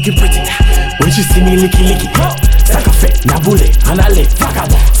pretty. When she see me licky. Saka fait, na boule, anale,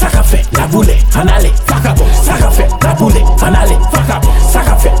 fakabo. Saka fait, na boule, anale, fakabo. Saka fait, na boule, anale, fakabo.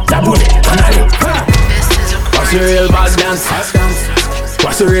 Saka fait, na boule, anale. What's the real bad dance?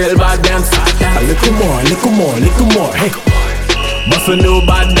 What's the real bad dance? A little more, hey. Bust a new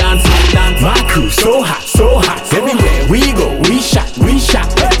bad dance. My crew so hot. Everywhere we go, we shot.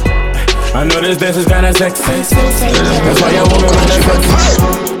 I know this dance is kinda sexy. That's why I want me when they fuck.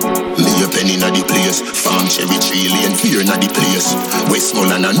 Me a penny inna the place. Farm cherry tree lane, fear inna the place.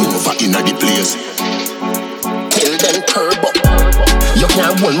 Westmoreland and Nova inna the place. Tell them turbo. You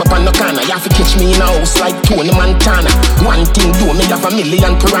can't hold me up on no corner. You have to catch me in a house like Tony Montana. One thing do me have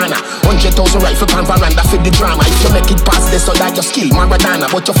 1,000,000 piranha. 100,000 rifle pan veranda for the drama. If you make it past this, so that you skill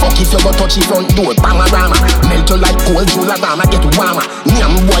Maradona. But you fuck if you go touch the front door, Panorama. Melt you like cold Jularama, get warmer.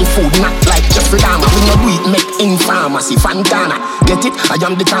 Nyam boy food not like Jeffrey Dahmer. We no do it make in pharmacy, Fantana. Get it? I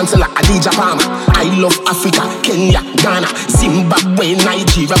am the chancellor, Adija Palmer. I love Africa, Kenya, Ghana, Zimbabwe,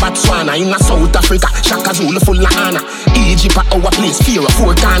 Nigeria, Botswana. In South Africa, Shaka Zulu full of honor. Egypt at our place, fear of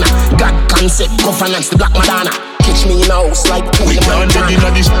four corner. God concept, governance, the Black Madonna. Catch me in a house like we can't get in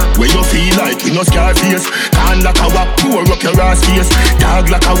this where you feel like we no scar face. Can't like our pour up your ass face. Dog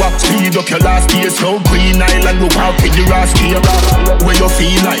like our speed up your last face. So Green Island look out with the ass here. Where you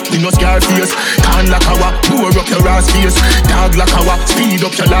feel like we no scar face. Can't like our pour up your ass face. Dog like our speed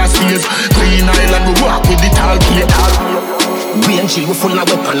up your last face. Green Island we walk with the tall key. We and chill, we full of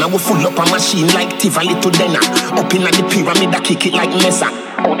weapon and we full up a machine like Tivoli to Denner. Up in the pyramid, I kick it like Mesa.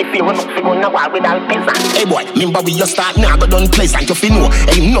 Oh, the fear we not fi gonna war with all peasant. Hey boy, remember we just start now, but don't pleasant. You fi know,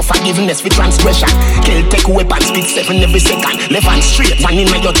 ain't no forgiveness for transgression. Kill take weapons, speed 7 every second. Left hand straight, one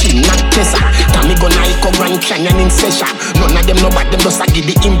in your chin, not Tessa. Tommy gonna echo Grand Canyon in session. None of them know but them just a give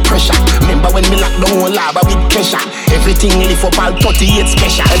the impression. Remember when me lock down whole lava with pressure. Everything lift up all 38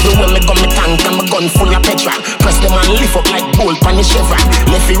 special. Everywhere me go me tank and my gun full of petrol. Press them and lift up like bolt on the chevron.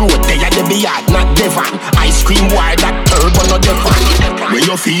 Left the road there, they be hard, not Devon. Ice cream wire that turbo no Devon. When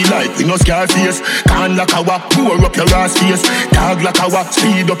you feel like we no scar face. Can't like our pour up your ass face. Dog like our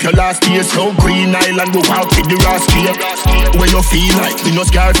speed up your last face. So Green Island go out with the ass here. When you feel like we no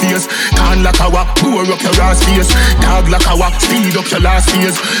scar face. Can't like our pour up your ass face. Dog like our speed up your last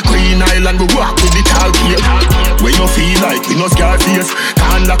face. Green Island go walk with the tall here. When you feel like we no scar face.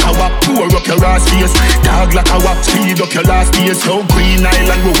 Can't like our pour up your ass face. Dog like our speed up your last face. So Green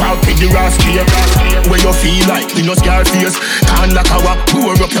Island go out with the ass here. When you feel like we no scar face. Can't like our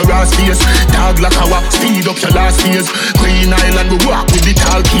pour up your ass face. Dog like our speed up your last face. Green Island we walk with the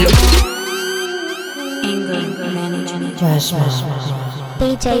tall here.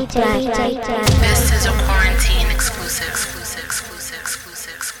 DJayBlaque. This is a quarantine exclusive.